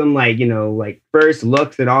on, some like first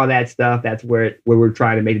looks and all that stuff. That's where we're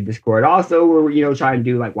trying to make the Discord. Also, we're trying to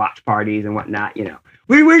do like watch parties and whatnot,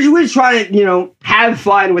 We're just trying to, have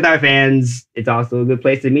fun with our fans. It's also a good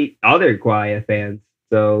place to meet other Kawaii fans.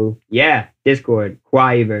 So, yeah, Discord,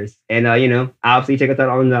 Kawaiiverse. And, obviously check us out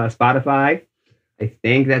on Spotify. I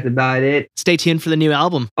think that's about it. Stay tuned for the new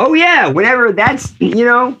album. Oh, yeah. Whenever that's,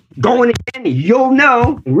 going in, you'll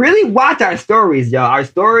know. Really watch our stories, y'all. Our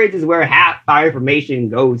stories is where half our information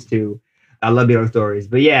goes to. I love being on stories.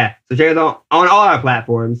 But, yeah, so check us out on all our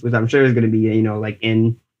platforms, which I'm sure is going to be, like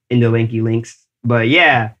in the linky links. But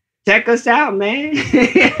yeah, check us out, man.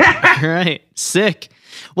 All right. Sick.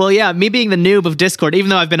 Well, yeah, me being the noob of Discord, even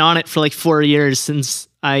though I've been on it for like 4 years since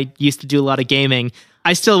I used to do a lot of gaming,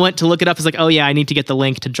 I still went to look it up. It's like, oh yeah, I need to get the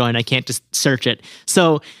link to join. I can't just search it.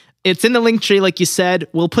 So it's in the link tree, like you said.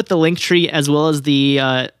 We'll put the link tree as well as the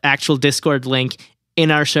actual Discord link in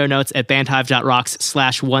our show notes at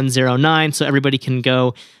bandhive.rocks/109. So everybody can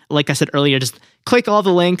go, like I said earlier, just click all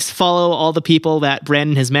the links, follow all the people that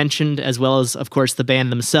Brandon has mentioned, as well as, of course, the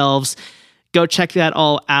band themselves. Go check that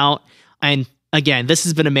all out. And again, this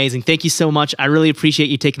has been amazing. Thank you so much. I really appreciate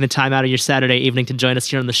you taking the time out of your Saturday evening to join us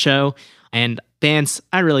here on the show. And bands,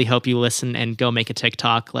 I really hope you listen and go make a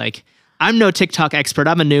TikTok. Like, I'm no TikTok expert.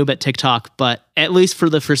 I'm a noob at TikTok, but at least for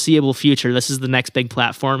the foreseeable future, this is the next big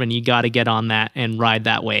platform, and you got to get on that and ride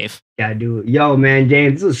that wave. Gotta do it. Yo, man,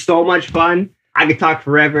 James, this was so much fun. I could talk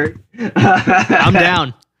forever. I'm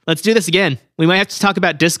down. Let's do this again. We might have to talk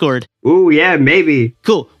about Discord. Ooh, yeah, maybe.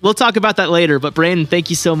 Cool. We'll talk about that later. But Brandon, thank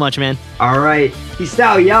you so much, man. All right. Peace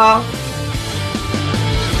out, y'all.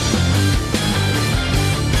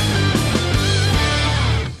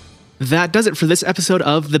 That does it for this episode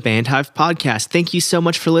of the Bandhive Podcast. Thank you so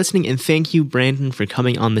much for listening, and thank you, Brandon, for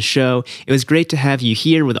coming on the show. It was great to have you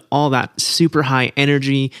here with all that super high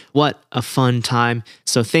energy. What a fun time.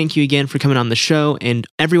 So thank you again for coming on the show, and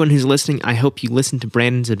everyone who's listening, I hope you listen to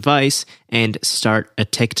Brandon's advice and start a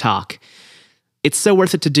TikTok. It's so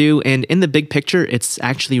worth it to do, and in the big picture, it's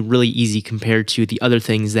actually really easy compared to the other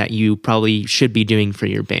things that you probably should be doing for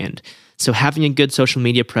your band. So having a good social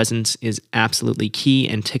media presence is absolutely key,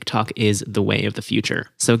 and TikTok is the way of the future.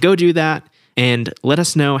 So go do that and let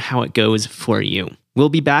us know how it goes for you. We'll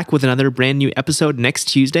be back with another brand new episode next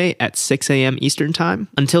Tuesday at 6 a.m. Eastern Time.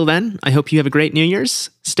 Until then, I hope you have a great New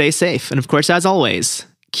Year's. Stay safe. And of course, as always,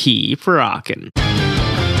 keep rockin'.